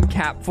and 1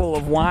 cap full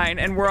of wine,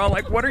 and we're all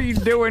like, what are you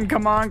doing?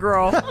 Come on,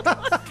 girl.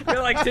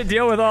 You're like, to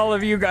deal with all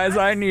of you guys,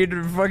 I need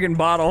a fucking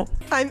bottle.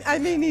 I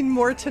may need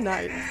more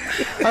tonight.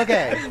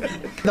 Okay.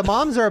 The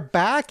moms are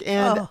back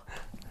and...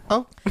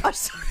 Oh. I'm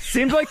sorry.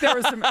 Seems like there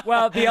was some...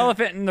 Well, the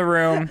elephant in the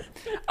room.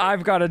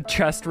 I've got a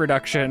chest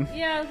reduction.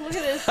 Yeah, look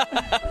at this.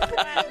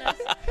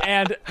 Flatness.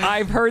 And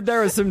I've heard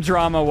there was some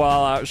drama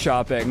while out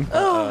shopping.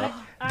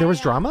 There was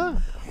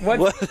drama?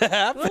 What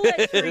happened? We'll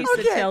let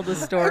Teresa tell the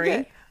story.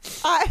 Okay.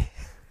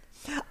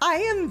 I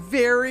am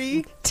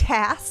very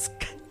task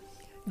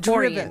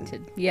driven.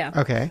 Oriented. Yeah.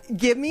 Okay.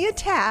 Give me a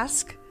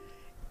task,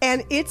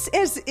 and it's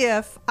as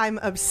if I'm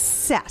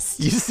obsessed.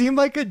 You seem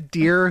like a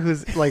deer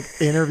who's like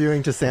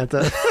interviewing to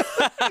Santa.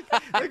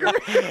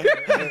 Promise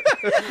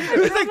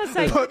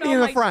I Put did me in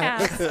all the my front.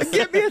 tasks.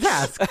 Give me a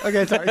task.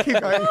 Okay, sorry. Keep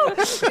going.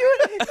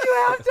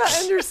 You have to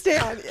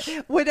understand,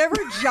 whatever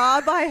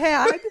job I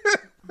had,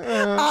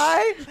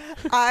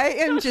 I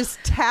am just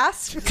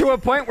tasked. To a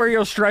point where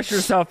you'll stress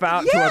yourself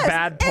out to a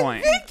bad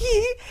point. And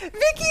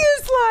Vicky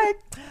is like,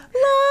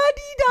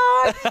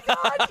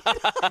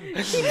 la-di-da-di-da-di-da.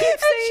 And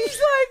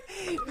she's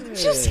like,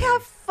 just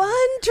have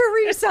fun,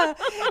 Teresa.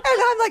 And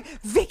I'm like,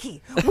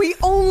 Vicky, we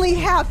only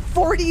have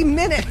 40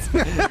 minutes.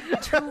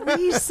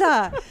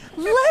 Teresa,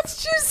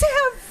 let's just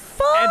have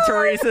fun. And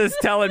Teresa's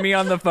telling me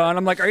on the phone,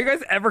 I'm like, are you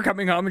guys ever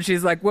coming home? And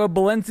she's like, well,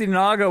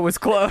 Balenciaga was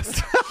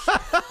closed.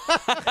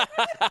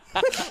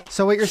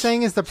 So what you're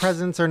saying is the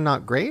presents are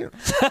not great?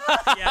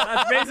 Yeah,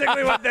 that's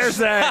basically what they're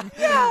saying.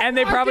 And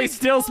they probably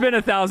still spent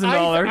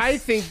 $1,000. I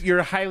think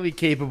you're highly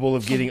capable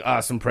of getting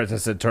awesome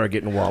presents at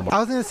Target and Walmart. I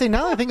was going to say,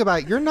 now that I think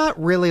about it, you're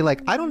not really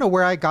like, I don't know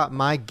where I got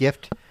my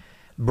gift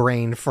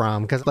brain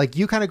from. Because like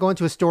you kind of go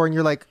into a store and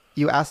you're like,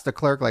 you ask the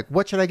clerk, like,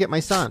 what should I get my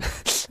son?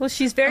 Well,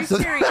 she's very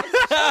serious.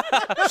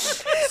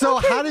 So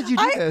how did you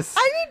do this?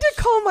 I need to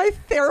call my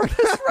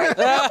therapist right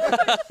now.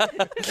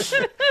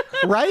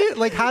 Right?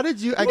 Like, how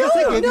did you? I guess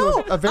I gave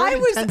you a very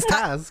intense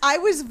task. I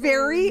was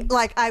very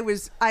like I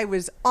was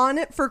on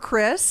it for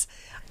Chris.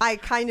 I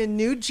kind of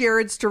knew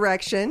Jared's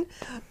direction.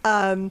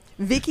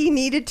 Vicky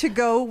needed to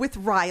go with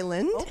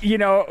Ryland. You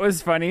know what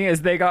was funny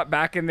is they got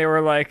back and they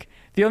were like,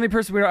 the only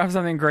person we don't have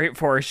something great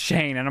for is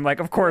Shane. And I'm like,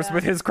 of course,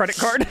 with his credit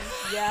card.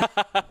 Yeah.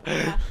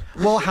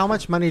 Well, how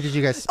much money did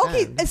you guys spend?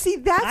 Okay, see,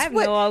 that's I have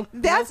what no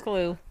that's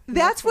clue.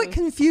 That's what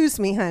confused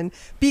me, hun.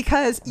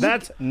 Because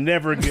That's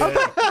never good.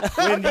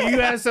 When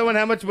you ask someone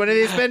how much money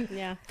they spend,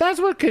 that's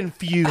what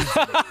confused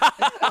me.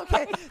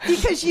 okay,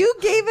 because you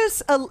gave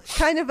us a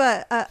kind of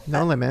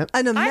no limit,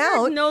 an I heard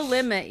amount, no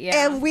limit,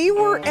 yeah. and we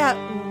were at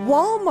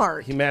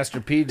Walmart. He Master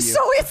P'd you.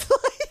 So it's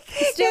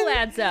like It still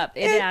adds up.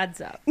 It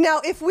adds up. Now,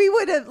 if we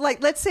would have,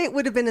 like, let's say it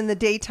would have been in the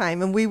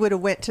daytime, and we would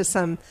have went to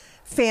some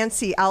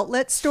fancy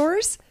outlet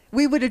stores,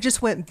 we would have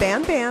just went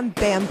bam, bam,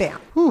 bam, bam.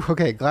 Whew,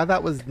 okay, glad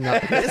that was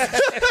not the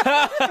case.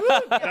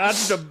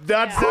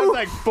 That sounds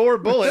like 4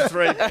 bullets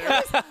right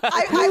there.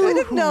 I would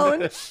have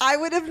known. I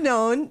would have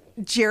known.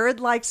 Jared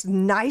likes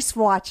nice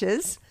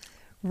watches,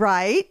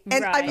 right?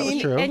 And Right. I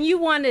mean, true. And you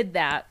wanted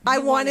that. I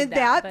You wanted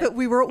that, but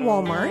we were at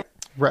Walmart.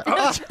 Right.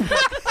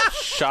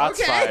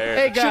 Shots fired.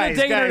 Hey Should've guys,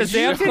 taken her to you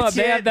Sam's can Club.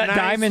 They get have that nice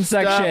diamond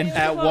stuff section.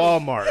 at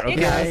Walmart.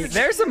 Okay,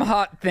 There's some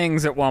hot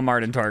things at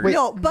Walmart and Target.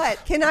 No,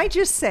 but can I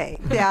just say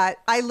that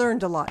I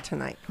learned a lot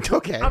tonight?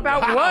 Okay.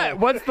 About what?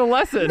 What's the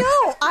lesson?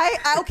 No,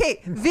 okay.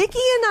 Vicky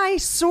and I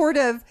sort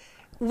of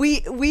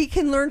we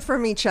can learn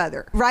from each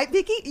other, right,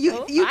 Vicky? You I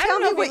tell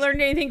don't know me if what you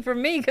learned anything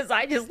from me because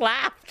I just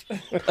laughed.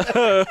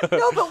 No,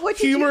 but what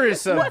did humor you,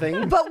 is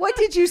something. But what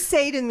did you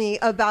say to me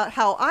about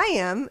how I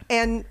am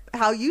and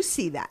how you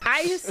see that?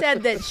 I just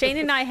said that Shane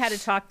and I had a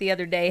talk the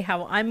other day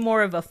how I'm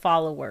more of a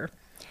follower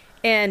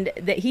and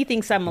that he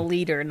thinks I'm a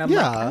leader. And I'm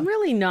like, I'm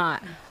really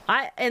not.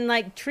 And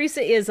like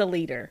Teresa is a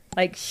leader.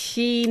 Like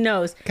she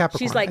knows. Capricorn,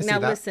 She's like, I see now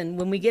that. listen,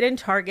 when we get in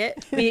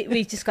Target,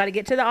 we just got to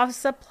get to the office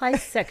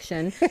supplies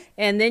section.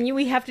 And then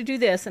we have to do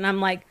this. And I'm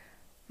like,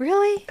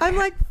 really? I'm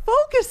like,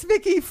 focus,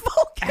 Vicky,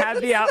 focus.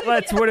 Had the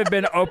outlets would have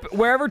been open.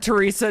 Wherever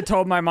Teresa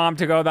told my mom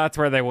to go, that's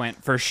where they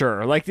went for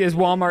sure. Like, is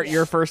Walmart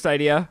your first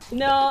idea?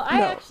 No,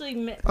 I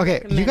actually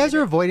Okay, you guys recommended are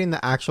it. avoiding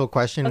the actual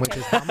question, which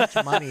is how much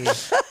money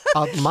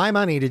of my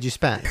money did you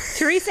spend?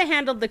 Teresa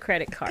handled the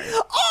credit card.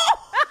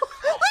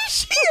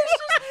 She is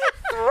just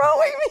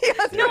throwing me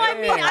under No, I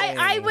mean,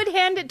 I would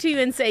hand it to you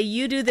and say,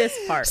 you do this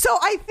part. So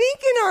I think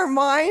in our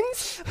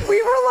minds,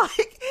 we were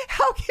like,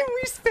 how can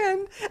we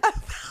spend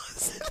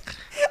 $1,000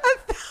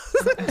 at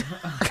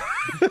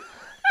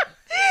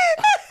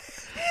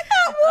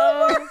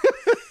Walmart?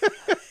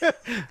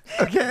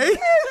 Okay.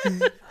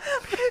 I'm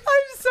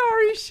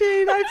sorry,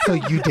 Shane. So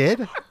you did?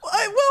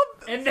 Well,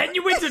 And then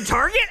you went to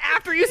Target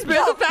after you spent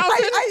no, $1,000?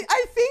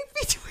 I think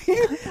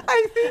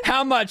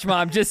How much,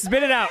 Mom? Just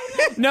spit it out.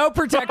 No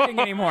protecting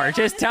anymore.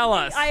 Just tell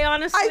us. I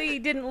honestly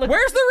didn't look.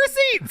 Where's the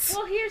receipts?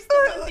 Well, here's the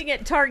one thing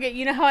at Target.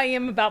 You know how I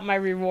am about my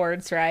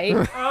rewards, right?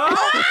 Oh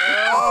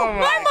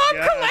My mom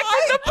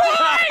collected the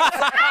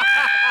points!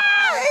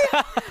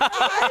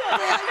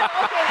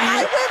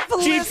 I went Cheap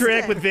ballistic.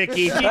 trick with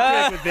Vicky. Cheap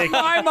trick with Vicky.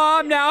 My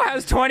mom now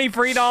has $20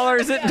 free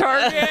at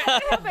Target.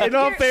 In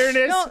all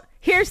fairness, No,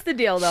 here's the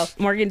deal, though.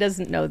 Morgan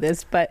doesn't know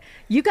this, but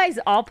you guys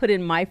all put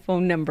in my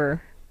phone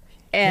number.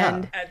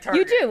 And Yeah. At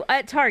you Target. do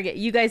at Target.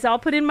 You guys all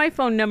put in my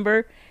phone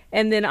number,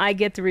 and then I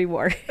get the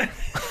reward. Okay,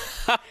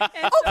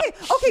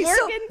 so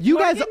Morgan, You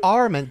guys Morgan,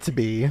 are meant to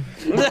be.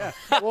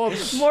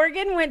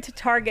 Morgan went to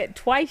Target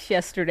twice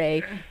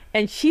yesterday,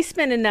 and she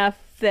spent enough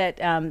that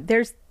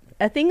there's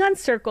a thing on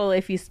Circle.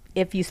 If you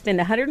spend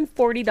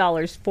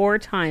 $140 4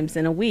 times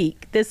in a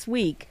week, this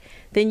week,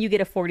 then you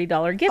get a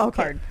 $40 gift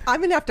okay, card. I'm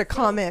gonna have to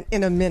comment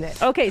in a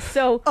minute. Okay,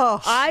 so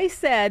Oh. I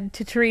said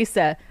to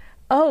Teresa,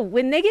 Oh,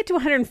 when they get to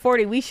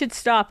 140, we should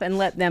stop and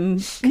let them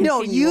continue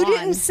No, you on.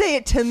 didn't say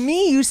it to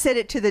me. You said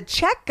it to the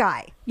check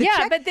guy.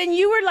 Yeah, but then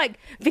you were like,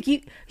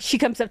 Vicky, she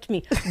comes up to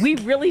me. We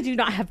really do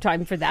not have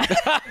time for that.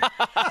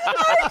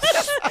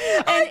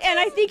 and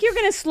I think you're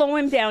going to slow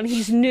him down.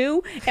 He's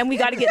new, and we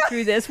got to get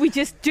through this. We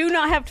just do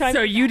not have time.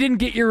 So you didn't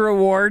get your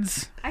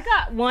rewards? I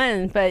got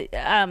one, but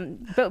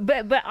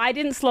I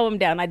didn't slow him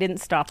down. I didn't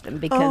stop them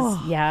because,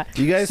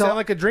 You guys sound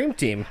like a dream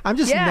team. I'm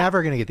just Yeah.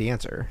 never going to get the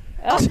answer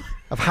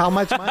of how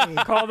much money.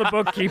 Call the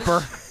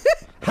bookkeeper.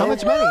 How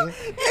much money?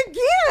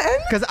 Again?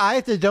 Because I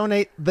have to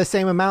donate the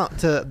same amount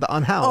to the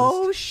unhoused.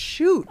 Oh,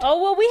 shoot. Oh,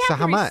 well, we So have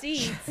how much?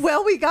 receipts.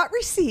 Well, we got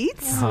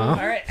receipts. All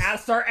right, I'll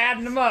start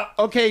adding them up.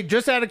 Okay,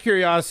 just out of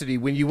curiosity,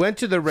 when you went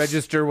to the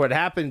register, what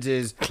happens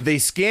is they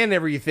scan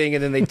everything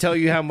and then they tell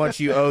you how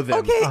much you owe them.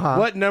 Okay.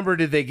 What number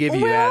did they give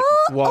you Well,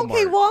 at Walmart?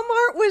 okay,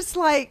 Walmart was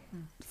like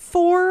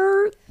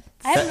 4...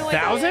 I have no idea.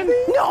 1,000?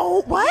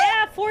 No, what?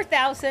 Yeah,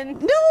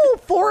 4,000. No,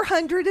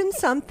 400 and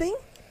something.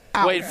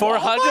 Wait,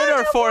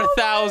 400 or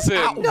 4,000?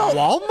 No,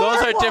 Walmart?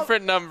 Those are Well,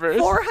 different numbers.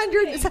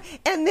 400.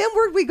 And then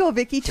where'd we go,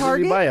 Vicky? Did you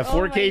Target? buy a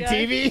Oh my 4K God.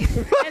 TV?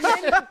 And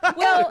then,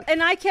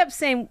 and I kept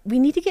saying, we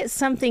need to get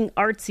something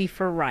artsy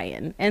for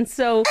Ryan. And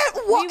so And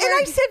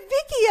I said,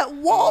 Vicky, at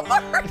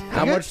Walmart.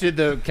 How much did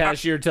the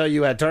cashier tell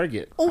you at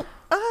Target? Oh,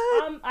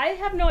 I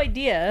have no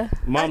idea.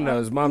 Mom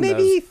knows.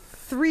 maybe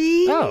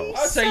 3. Oh.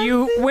 So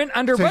you went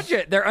under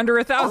budget. They're under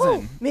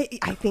 1,000. Oh,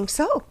 I think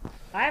so.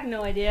 I have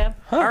no idea.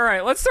 All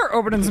right, let's start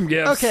opening some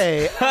gifts.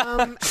 Okay,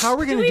 how are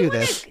we going to do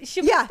this?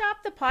 Should we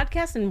stop the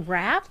podcast and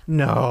rap?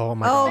 No,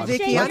 my Oh, God.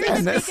 Vicky, Shane, I'm you're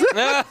gonna-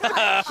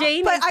 the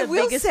Shane But is the I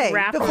will biggest say,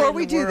 rapper before in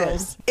we the do world.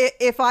 this,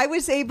 if I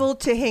was able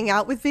to hang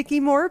out with Vicky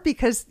more,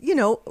 because,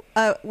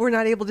 we're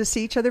not able to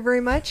see each other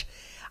very much,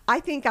 I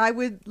think I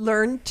would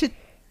learn to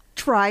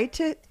try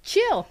to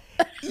chill.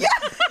 Yeah,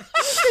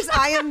 because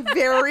I am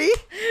very,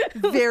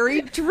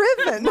 very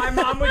driven. My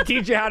mom would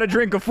teach you how to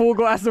drink a full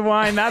glass of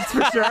wine, that's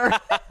for sure.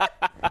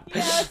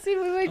 Yeah, see,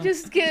 we would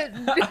just get.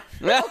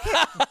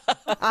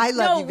 I love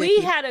No, you, we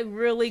Vicky. had a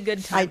really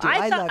good time. I do.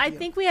 I love I you.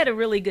 think we had a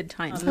really good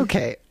time.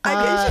 Okay,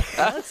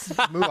 let's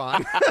move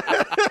on.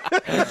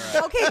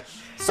 Okay,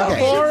 so Okay.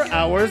 4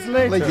 hours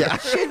later. Yeah.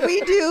 should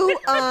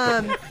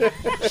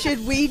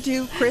we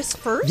do Chris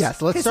first?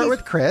 Yes, let's 'Cause start he's-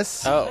 with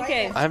Chris. Oh,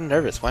 Okay. I'm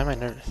nervous. Why am I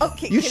nervous?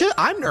 Okay, You should.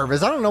 I'm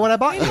nervous. I don't know what I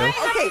bought you.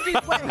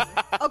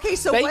 Okay,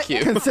 so Thank what,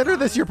 you. Consider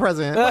this your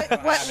present.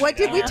 what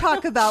did we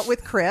talk about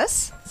with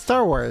Chris?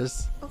 Star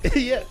Wars.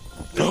 Yeah.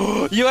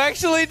 You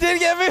actually did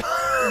get me.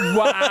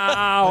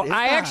 Wow. is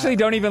I that? actually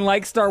don't even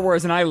like Star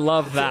Wars, and I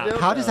love that.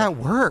 How does that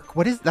work?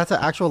 What is that's an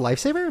actual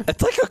lifesaver?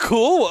 It's like a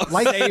cool one.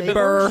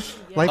 Lightsaber.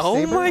 Lightsaber.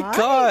 Oh my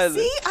God.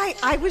 See,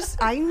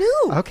 I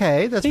knew.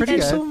 Okay, that's pretty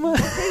Thank you good. so much.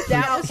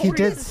 That was He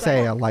did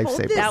say a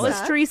lifesaver. That was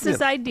Huh?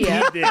 Teresa's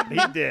idea. He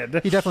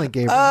did. He definitely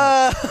gave.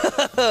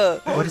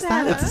 What is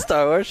that? It's a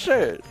Star Wars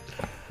shirt.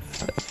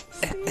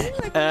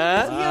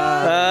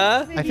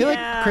 I feel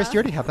like Chris, you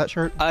already have that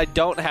shirt. I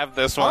don't have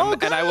this one, Oh,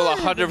 and I will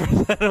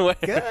 100% wear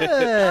it. Good.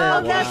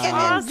 And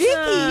Awesome.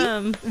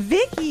 then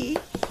Vicky,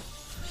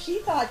 she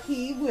thought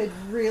he would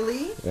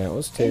really That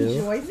was 2.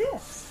 enjoy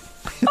this.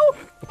 Oh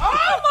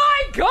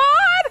my God!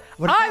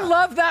 What is I that?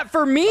 love that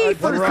for me,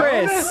 for drone?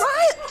 Chris.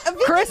 Right, Vicky,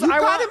 Chris, You I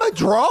got want him a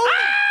drone?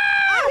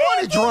 I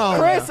want a drone.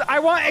 Chris, I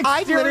want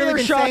I've literally exterior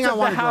been shots saying I of the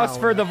want a house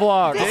drone. for the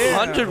vlog.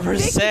 Vicky,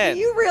 100%. do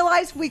you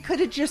realize we could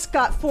have just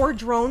got 4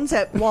 drones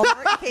at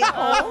Walmart and came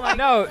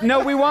home? No,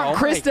 we want Oh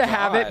Chris my to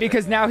have it God.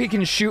 because now he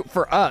can shoot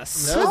for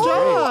us. Good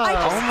job. I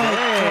just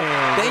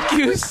Thank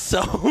you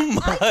so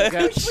much.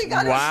 wish we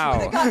got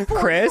Wow. got 4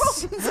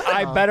 Chris, drones.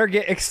 I better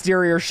get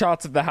exterior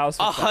shots of the house.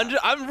 with that. 100.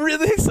 I'm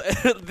really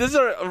excited. These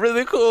are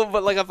really cool,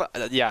 but like, I've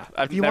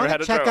You never want had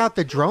to a check drone. out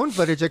the drone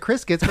footage that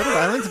Chris gets for the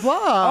Islands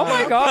vlog? Oh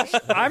my gosh,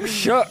 I'm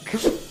shook.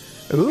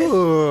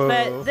 Ooh.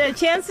 But the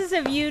chances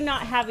of you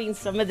not having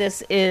some of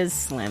this is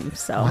slim.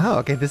 So Wow,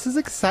 okay, this is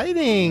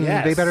exciting.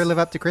 Yes. They better live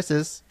up to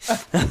Chris's. He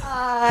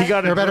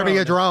got There better be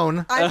a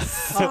drone. I'm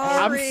sorry.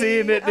 I'm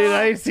seeing it, dude.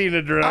 I ain't seen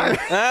a drone.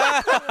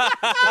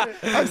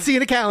 I'm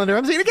seeing a calendar.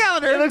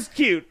 It looks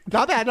cute.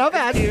 Not bad, not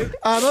bad.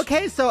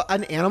 Okay, so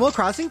an Animal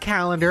Crossing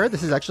calendar.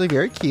 This is actually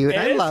very cute.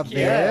 I is love cute.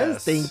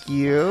 this. Yes. Tk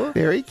you.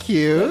 Very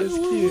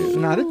cute.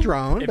 Not a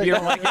drone. If but you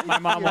don't like it, my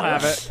mom will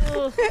have it.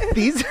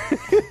 these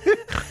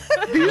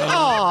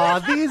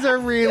these are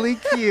really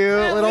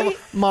cute. Little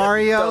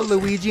Mario,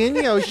 Luigi, and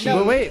Yoshi.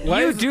 But wait,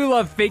 why You is, do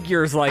love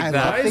figures like I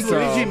that. love why is so-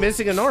 Luigi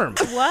missing an arm?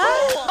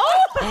 what?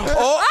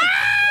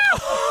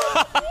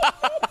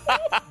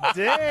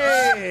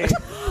 Dang.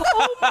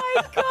 Oh my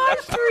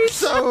gosh, Teresa!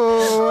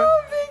 So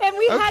And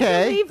we had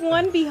Okay. to leave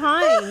one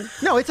behind.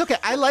 no, it's okay.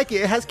 I like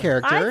it. It has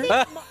character. I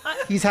think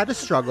He's had to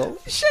struggle.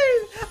 Shane,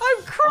 I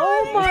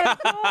Oh my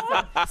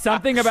god!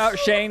 Something about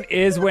Shane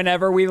is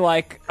whenever we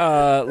like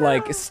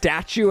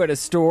statue at a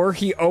store,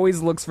 he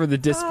always looks for the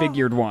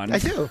disfigured one. I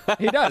do.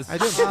 He does. I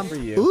do. for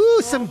you.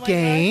 Ooh, some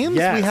games.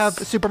 Yes. We have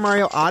Super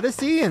Mario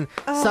Odyssey and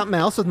something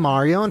else with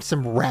Mario and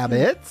some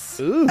rabbits.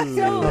 Ooh.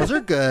 Those are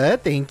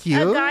good. Thank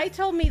you. A guy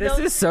told me This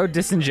those. is so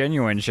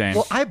disingenuine, Shane.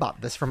 Well, I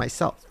bought this for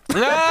myself.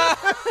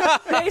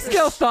 They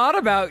still thought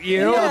about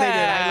you. No, they did.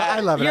 I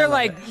love it. You're I love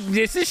like, it.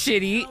 this is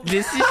shitty.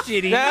 This is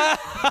shitty.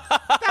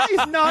 that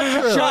is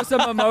not true. Show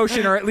some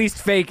emotion or at least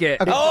fake it.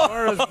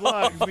 Tomorrow's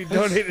vlogs, we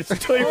donated to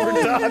Toy for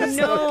Dawson.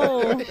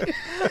 No.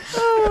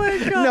 Oh my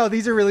god. No,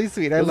 these are really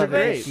sweet. I love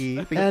great.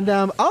 it. And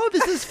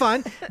this is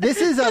fun. This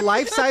is a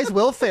life-size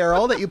Will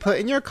Ferrell that you put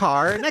in your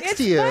car next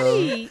to you.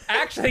 Funny.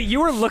 Actually, you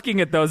were looking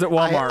at those at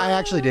Walmart. I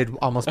actually did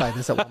almost buy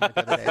this at Walmart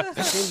the other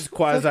day. Seems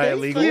quasi Thank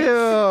illegal.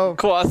 you.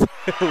 Quasi.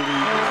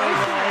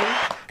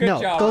 Good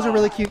No, job. those are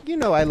really cute. You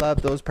know I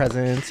love those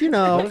presents. You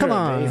know, Those come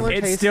are on. amazing. More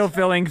It's taste. still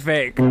feeling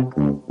fake.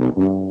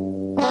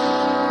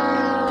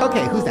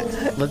 Okay, who's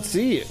next? Let's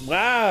see.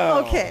 Wow.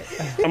 Okay.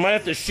 I might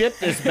have to ship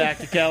this back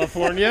to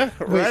California.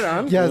 Right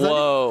on. Yeah, is that,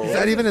 Whoa. is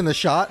that even in the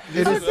shot?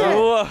 It is.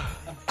 Whoa.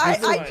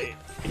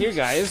 Here,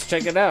 guys,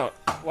 check it out.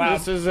 Wow.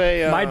 This is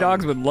a. My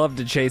dogs would love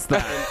to chase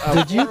that.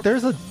 Did you?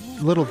 There's a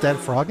little dead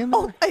frog in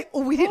there.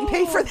 We didn't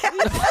pay for that.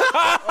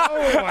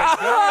 Oh my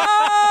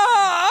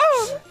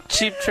god.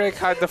 Cheap trick,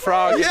 hide the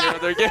frog. Yeah.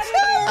 Anyway.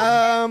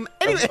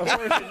 Anyway, Of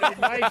course,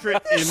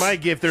 in my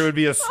gift, there would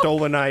be a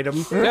stolen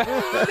item. no,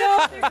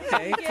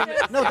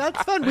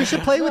 that's fun. We should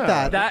play with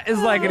that. That is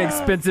like an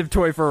expensive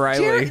toy for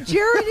Riley.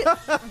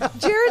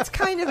 Jared's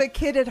kind of a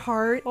kid at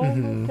heart,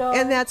 and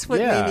that's what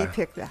Yeah. made me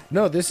pick that.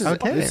 No, this is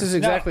Okay. this is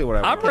exactly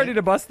what I I'm ready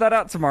to bust that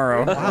out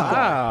tomorrow.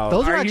 Wow.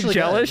 Those are Are you actually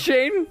jealous, good.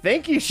 Shane?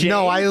 Thank you, Shane.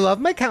 No, I love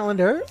my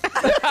calendar,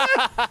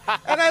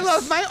 and I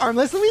love my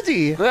armless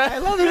Luigi. I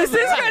love it. This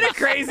is kind of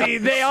crazy.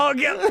 They all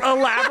get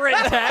elaborate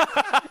tech,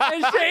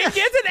 and Shane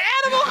gets an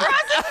Animal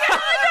Crossing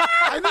calendar.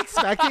 I'm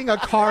expecting a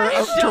car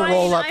to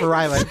roll up for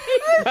Riley.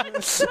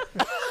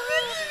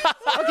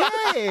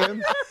 Okay.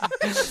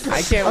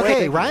 I can't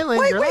Okay, wait. Rylan,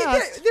 Wait, you're wait.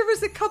 last. There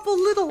was a couple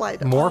little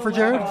items. More for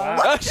Jared?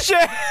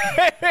 Shit.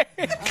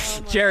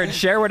 Jared,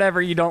 share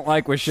whatever you don't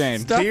like with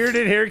Shane.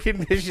 Bearded hair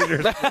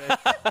conditioner.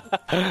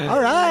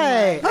 All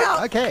right.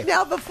 Now, Okay.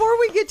 Now, before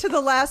we get to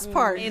the last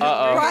part,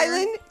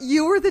 Rylan,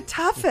 you were the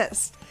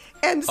toughest.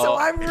 And so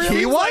I'm really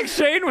He Like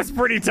Shane was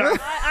pretty tough.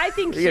 I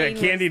think You got a Shane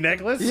candy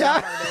necklace? Yeah.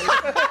 Look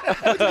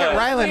at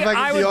Rylan.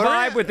 I would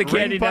vibe with the Ring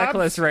candy pops?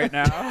 necklace right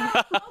now.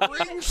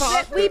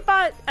 we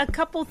bought a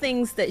couple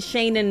things that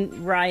Shane and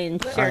Ryan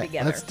share All right,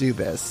 together. let's do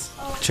this.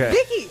 Check.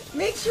 Vicky,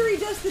 make sure he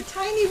does the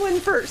tiny one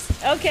first.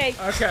 Okay.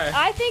 Okay.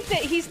 I think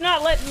that he's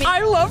not letting me. I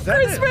love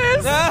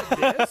Christmas.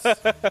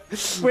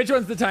 Which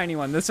one's the tiny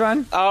one? This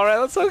one? All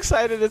right, I'm so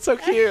excited. It's so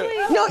cute.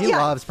 No, He yeah.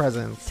 loves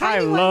presents.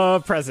 Tiny one.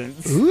 love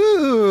presents.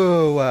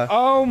 Ooh.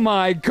 Oh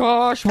my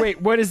gosh!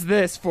 Wait, what is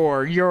this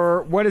for?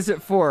 What is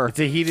it for? It's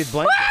a heated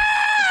blanket.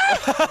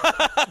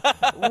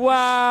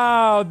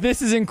 Wow,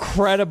 this is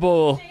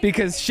incredible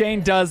because Shane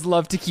does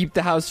love to keep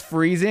the house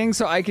freezing,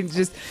 so I can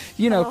just,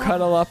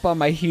 cuddle up on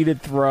my heated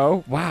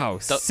throw. Wow,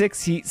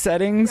 6 heat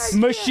settings.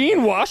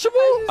 Machine washable?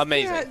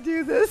 Amazing. Can't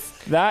do this.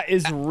 That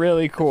is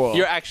really cool.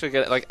 You're actually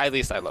good. Like, at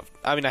least I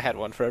had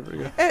one forever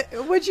ago.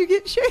 What'd you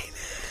get, Shane?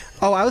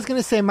 Oh, I was going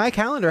to say my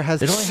calendar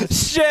has. It only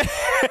has. Shit.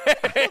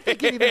 I don't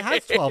think it even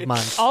has 12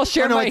 months. I'll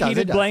share Oh, no, my it does,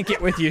 heated it does.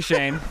 blanket with you,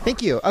 Shane.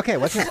 Thank you. Okay,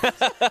 what's next?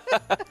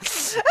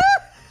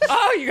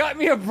 Oh, you got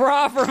me a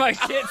bra for my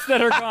kits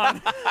that are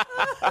gone.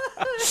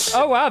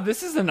 Oh, wow,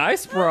 this is a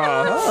nice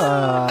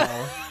bra.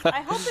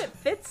 I hope it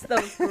fits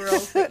those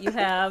girls that you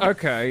have.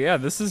 Okay, yeah,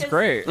 this is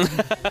great.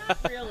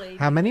 Really.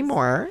 How many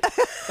more?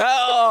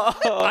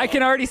 I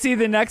can already see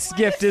the next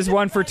gift is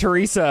one for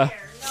Teresa.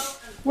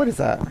 What is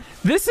that?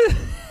 This is...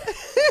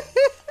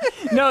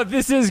 No,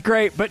 this is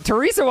great, but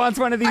Teresa wants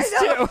one of these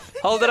too.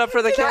 Hold it up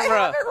for the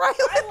camera.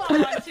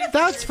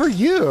 That's for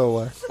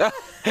you.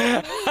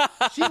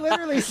 She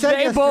literally said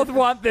They both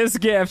want this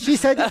gift. She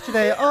said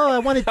yesterday, "Oh, I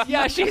wanted."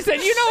 Yeah, she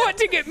said, "You know what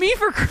to get me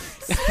for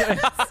Christmas."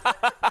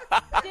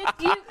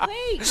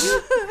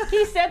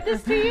 He said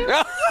this to you?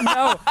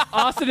 No,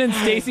 Austin and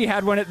Stacy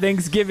had one at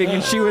Thanksgiving,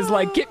 and she was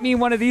like, "Get me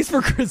one of these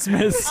for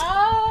Christmas."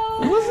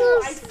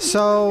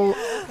 So,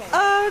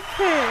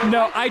 Okay.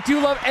 No, I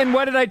do love. And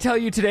what did I tell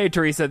you today,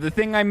 Teresa? The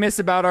thing I miss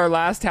about our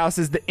last house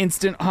is the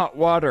instant hot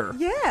water.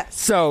 Yes.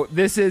 So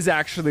this is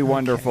actually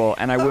wonderful,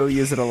 and I will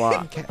use it a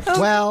lot.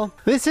 well,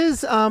 this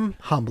is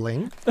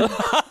humbling.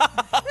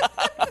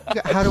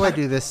 How do I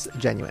do this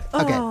genuine?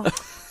 Okay.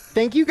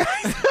 Thank you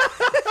guys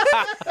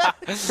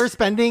for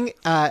spending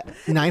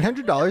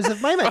 $900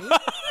 of my money.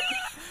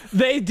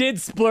 They did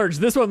splurge.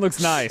 This one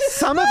looks nice.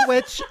 Some of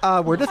which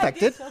were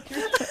defected,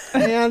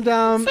 and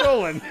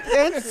Stolen.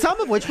 and some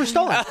of which were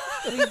stolen.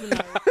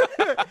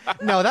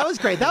 No, that was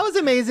great. That was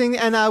amazing,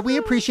 and we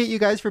appreciate you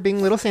guys for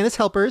being Little Santa's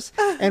helpers.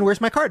 And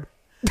where's my card?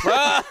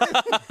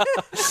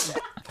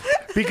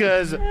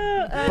 Because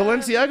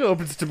Balenciaga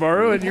opens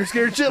tomorrow and you're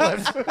scared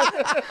shitless.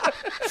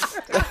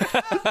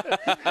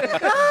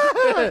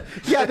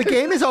 Yeah, the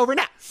game is over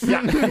now.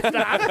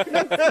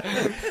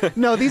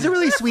 No, these are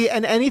really sweet,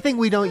 and anything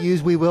we don't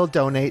use, we will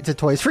donate to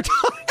Toys for Tots.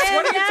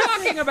 What are you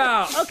talking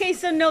about? Okay,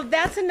 so no,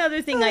 that's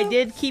another thing I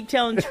did keep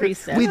telling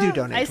Teresa. We do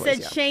donate I toys, said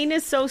yeah. Shane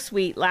is so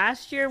sweet.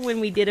 Last year when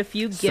we did a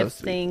few gift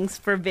sweet. things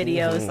for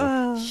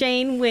videos,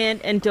 Shane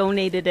went and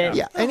donated it.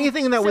 Yeah,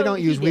 anything that we So don't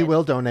he use, we did.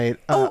 will donate.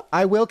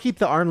 I will keep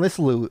the armless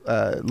Louis.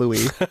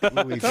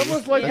 It's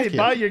almost like they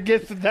buy your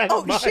gifts and that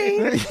Oh,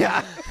 Shane,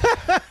 Yeah.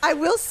 I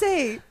will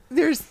say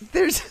there's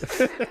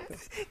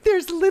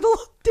little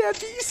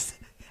Debbies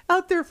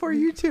out there for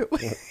you too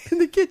in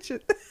the kitchen.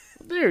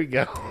 There you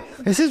go.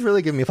 This is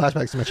really giving me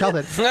flashbacks to my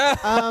childhood.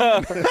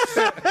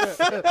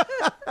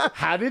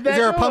 How did that Is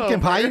there a go pumpkin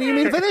over? pie you need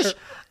me to finish?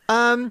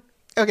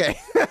 Okay.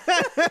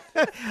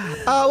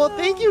 Well,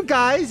 thank you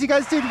guys. You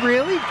guys did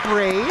really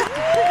great.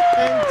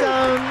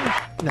 And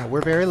no,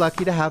 we're very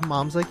lucky to have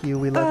moms like you.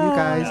 We love you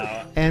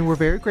guys. And we're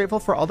very grateful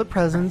for all the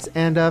presents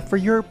and for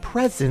your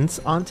presence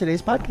on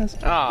today's podcast.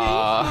 Aww.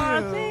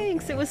 Aw,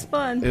 thanks. It was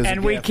fun. It was a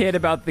And we gift. kid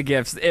about the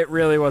gifts. It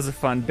really was a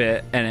fun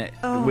bit, and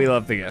we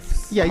love the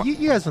gifts. Yeah,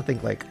 you guys don't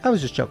think like I was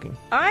just joking.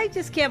 I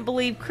just can't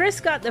believe Chris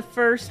got the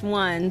first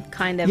one,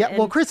 kind of. Yeah, and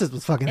well, Chris's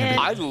was fucking heavy. and-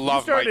 I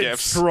love my Started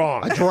gifts.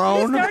 strong. A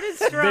drone. started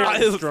strong.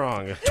 Very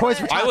strong. Toys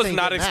for I Tots was ain't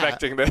not getting that.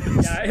 expecting this.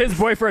 His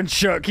boyfriend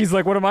shook. He's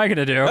like, "What am I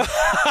gonna do?"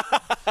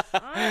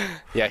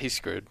 Yeah, he's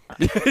screwed.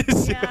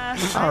 Yeah.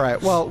 All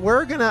right. Well,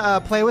 we're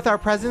gonna play with our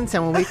presents,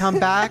 and when we come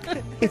back,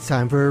 it's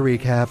time for a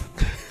recap.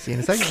 See you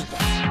in a second.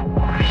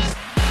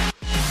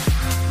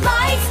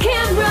 Lights,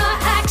 camera,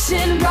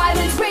 action.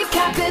 Ryland's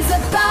recap is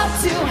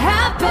about to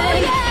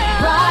happen.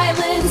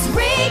 Ryland's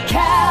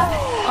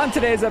recap. On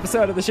today's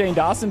episode of the Shane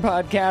Dawson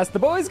podcast, the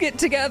boys get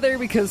together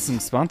because some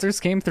sponsors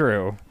came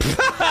through.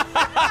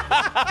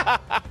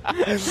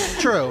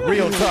 True.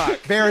 Real talk.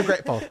 Very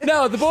grateful.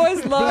 No, the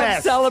boys love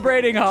Bless.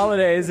 celebrating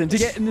holidays, and to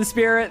get in the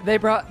spirit, they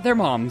brought their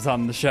moms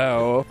on the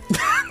show.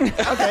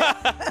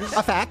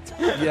 A fact.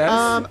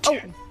 Yes.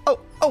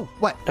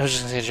 What? I was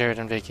just gonna say Jared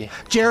and Vicky.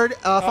 Jared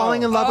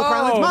falling in love with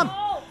Ryland's mom.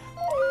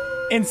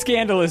 In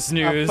scandalous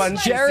news, fun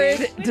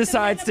Jared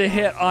decides to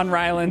hit on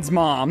Ryland's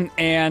mom,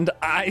 and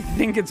I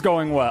think it's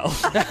going well.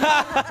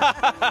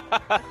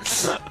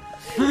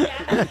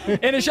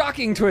 In a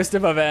shocking twist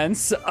of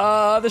events,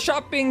 the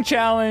shopping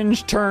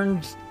challenge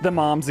turned the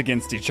moms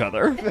against each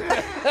other.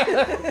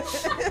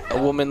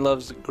 A woman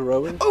loves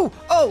growing.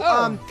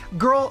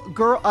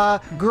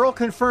 Girl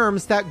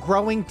confirms that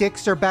growing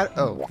dicks are better.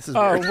 Oh, this is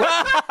weird.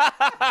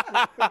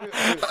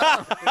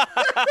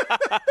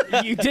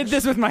 You did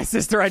this with my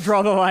sister. I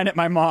draw the line at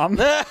my mom.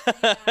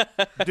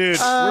 Dude,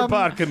 we're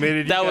pod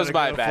committed. You That was gotta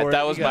my go bad. for it.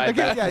 That You was gotta my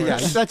go bad. Yeah, yeah.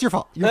 That's your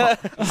fault.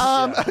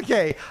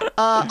 Okay.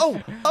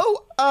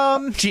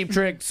 Cheap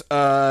tricks.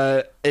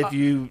 If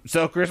you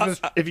sell Christmas,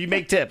 if you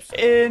make tips.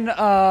 In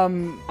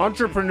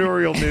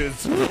Entrepreneurial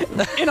news.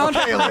 in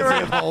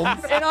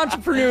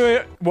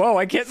entrepreneur. Whoa,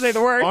 I can't say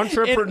the word.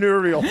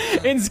 Entrepreneurial.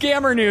 In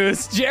scammer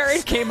news,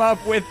 Jared came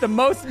up with the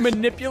most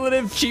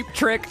manipulative cheap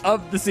trick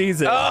of the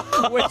season,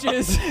 which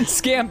is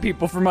scam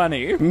people for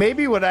money.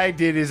 Maybe what I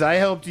did is I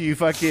helped you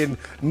fucking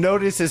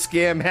notice a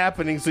scam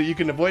happening so you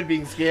can avoid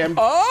being scammed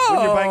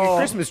when you're buying a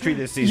Christmas tree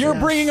this season. You're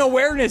bringing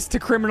awareness to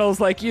criminals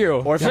like you.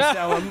 Or if you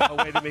sell them, a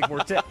way to make more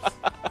tips.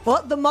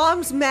 Well, the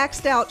moms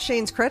maxed out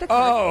Shane's credit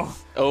card.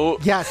 Oh,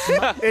 Yes.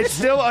 It's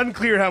still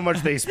unclear how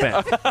much they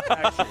spent.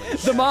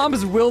 The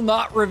moms will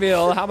not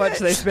reveal how much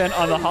they spent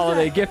on the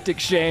holiday gift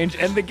exchange,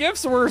 and the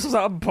gifts were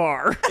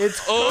subpar.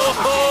 It's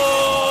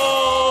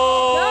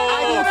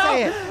I didn't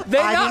say it.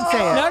 I didn't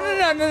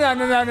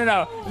say it.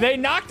 No. They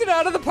knocked it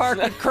out of the park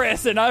with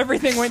Chris, and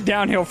everything went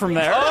downhill from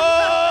there.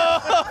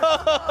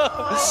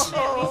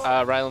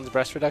 Ryland's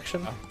breast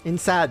reduction. In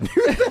sad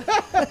news.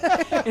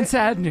 In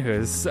sad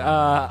news,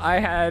 I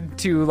had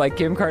to, like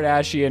Kim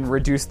Kardashian,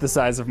 reduce the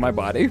size of my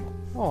body.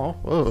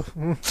 Oh.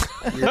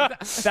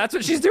 That's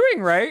what she's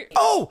doing, right?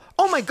 Oh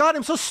my God!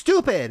 I'm so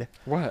stupid.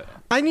 What?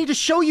 I need to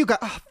show you guys.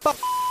 Oh, fuck.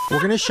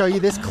 We're gonna show you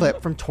this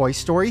clip from Toy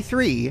Story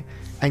 3,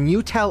 and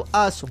you tell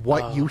us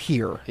what you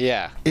hear.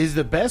 Yeah. Is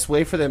the best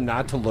way for them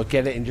not to look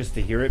at it and just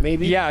to hear it,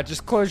 maybe? Yeah,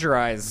 just close your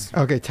eyes.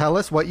 Okay, tell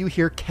us what you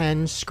hear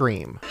Ken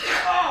scream.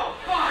 Oh,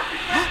 Barbie!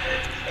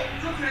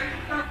 It's okay.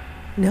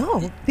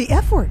 No, the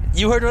F word.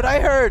 You heard what I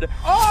heard.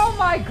 Oh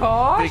my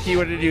gosh! Vicky,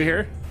 what did you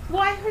hear?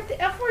 Well, I heard the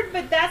F word,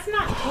 but that's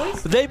not Toy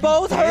Story. They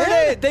both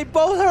heard it. They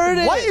both heard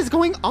it. What is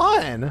going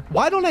on?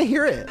 Why don't I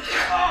hear it?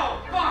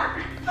 Oh,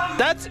 Barbie!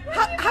 That's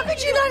How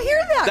could you not hear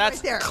that that's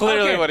right there?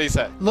 clearly Okay. what he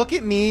said. Look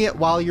at me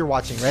while you're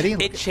watching. Ready?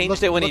 It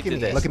changed it when he look at did me.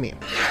 this. Look at me.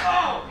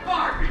 Oh,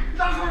 Barbie!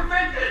 Those were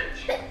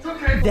vintage! It's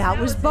okay. That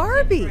was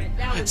Barbie.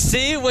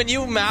 See, when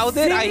you mouth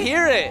it, I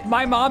hear it.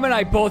 My mom and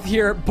I both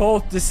hear it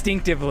both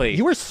distinctively.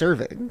 You were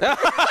serving.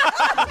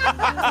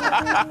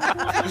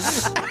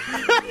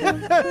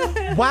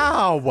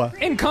 Wow.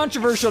 In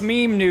controversial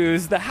meme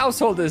news, the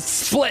household is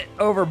split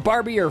over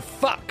Barbie or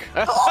fuck.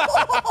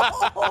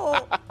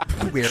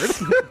 Weird.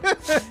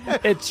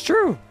 It's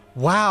true.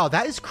 Wow,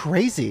 that is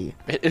crazy.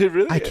 It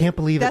really I is. can't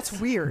believe That's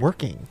it's weird.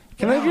 working.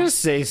 Can I just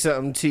say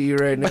something to you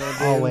right now,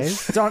 dude?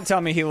 Always. Don't tell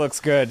me he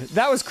looks good.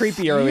 That was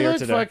creepy You earlier look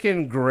today.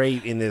 fucking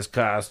great in this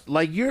costume.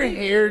 Like your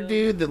hair,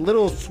 dude, the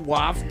little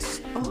swafts,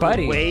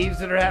 Buddy. waves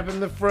that are happening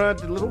in the front,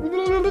 the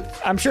little.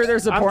 I'm sure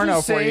there's a I'm porno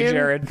just for you, saying,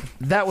 Jared.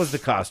 That was the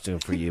costume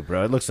for you,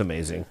 bro. It looks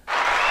amazing.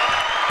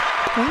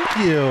 Thank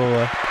you.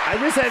 I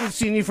just hadn't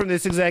seen you from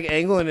this exact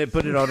angle, and it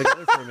put it all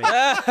together for me.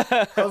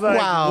 I was like,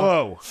 Wow.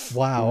 whoa.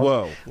 Wow.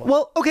 Whoa.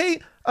 Well, okay.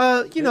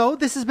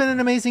 This has been an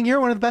amazing year,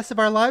 one of the best of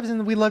our lives,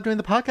 and we love doing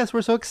the podcast.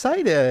 We're so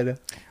excited.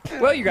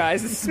 Well, you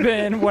guys, this has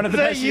been one of the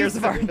best years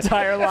of our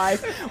entire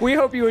life. We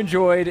hope you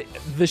enjoyed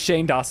the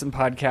Shane Dawson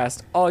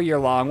podcast all year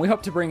long. We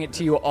hope to bring it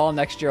to you all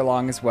next year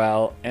long as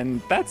well.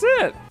 And that's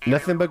it.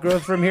 Nothing but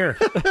growth from here.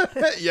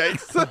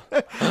 Yikes.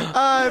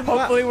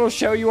 Hopefully we'll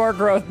show you our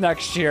growth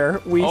next year.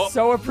 We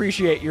so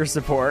appreciate your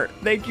support.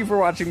 Thank you for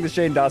watching the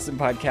Shane Dawson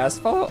podcast.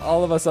 Follow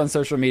all of us on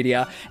social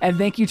media. And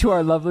thank you to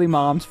our lovely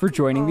moms for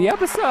joining the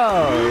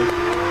episode.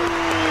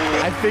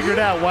 I figured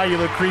out why you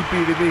look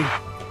creepy to me.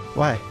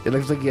 Why? It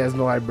looks like he has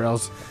no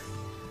eyebrows.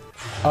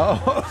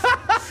 Oh.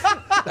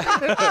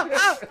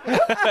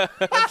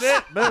 That's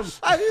it. Boom.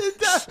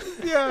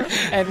 Yeah.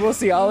 And we'll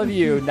see all of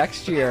you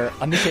next year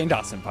on the Shane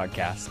Dawson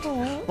podcast.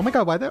 Oh my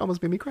God, why that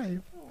almost made me cry.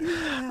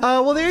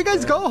 Well, there you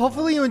guys go.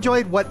 Hopefully you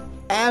enjoyed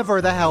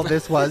whatever the hell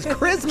this was.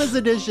 Christmas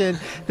edition.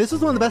 This was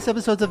one of the best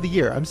episodes of the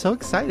year. I'm so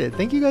excited.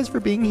 Thank you guys for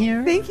being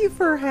here. Thank you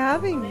for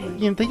having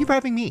me. Thank you for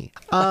having me.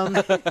 Wow,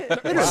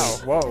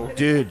 whoa.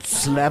 Dude,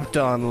 slept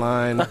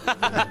online. And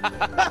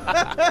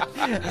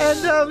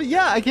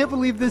I can't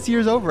believe this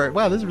year's over.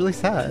 Wow, this is really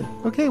sad.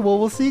 Okay, well,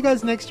 we'll see you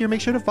guys next year. Make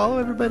sure to follow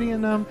everybody,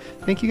 and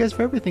thank you guys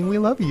for everything. We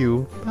love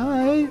you.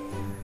 Bye.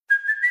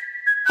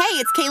 Hey,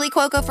 it's Kaylee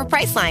Cuoco for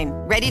Priceline.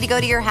 Ready to go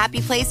to your happy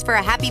place for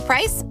a happy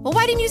price? Well,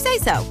 why didn't you say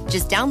so?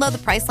 Just download the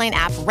Priceline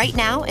app right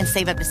now and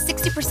save up to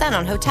 60%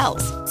 on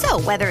hotels.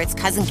 So whether it's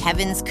Cousin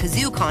Kevin's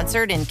Kazoo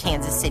Concert in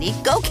Kansas City,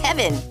 go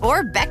Kevin,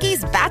 or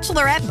Becky's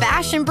Bachelorette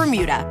Bash in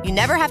Bermuda, you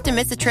never have to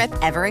miss a trip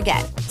ever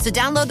again. So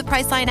download the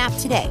Priceline app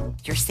today.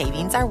 Your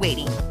savings are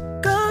waiting.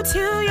 Go to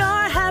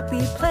your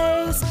happy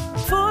place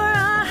for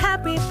a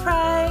happy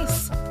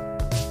price.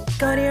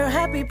 Go to your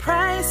happy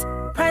price,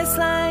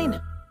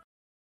 Priceline.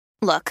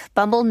 Look,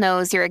 Bumble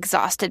knows you're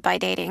exhausted by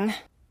dating.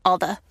 All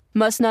the,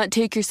 must not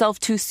take yourself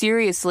too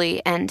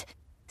seriously, and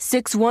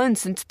 6'1"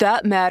 since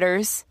that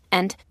matters,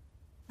 and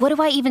what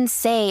do I even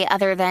say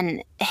other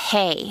than,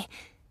 hey?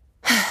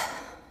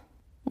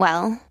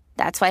 Well,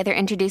 that's why they're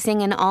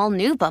introducing an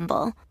all-new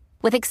Bumble,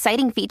 with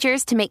exciting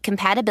features to make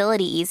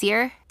compatibility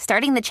easier,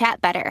 starting the chat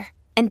better,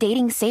 and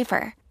dating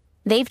safer.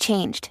 They've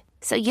changed,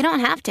 so you don't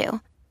have to.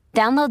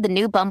 Download the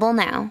new Bumble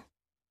now.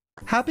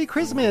 Happy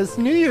Christmas,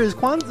 New Year's,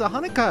 Kwanzaa,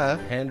 Hanukkah.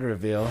 Hand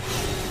reveal.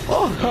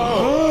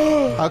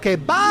 Oh. Okay,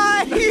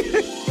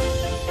 bye.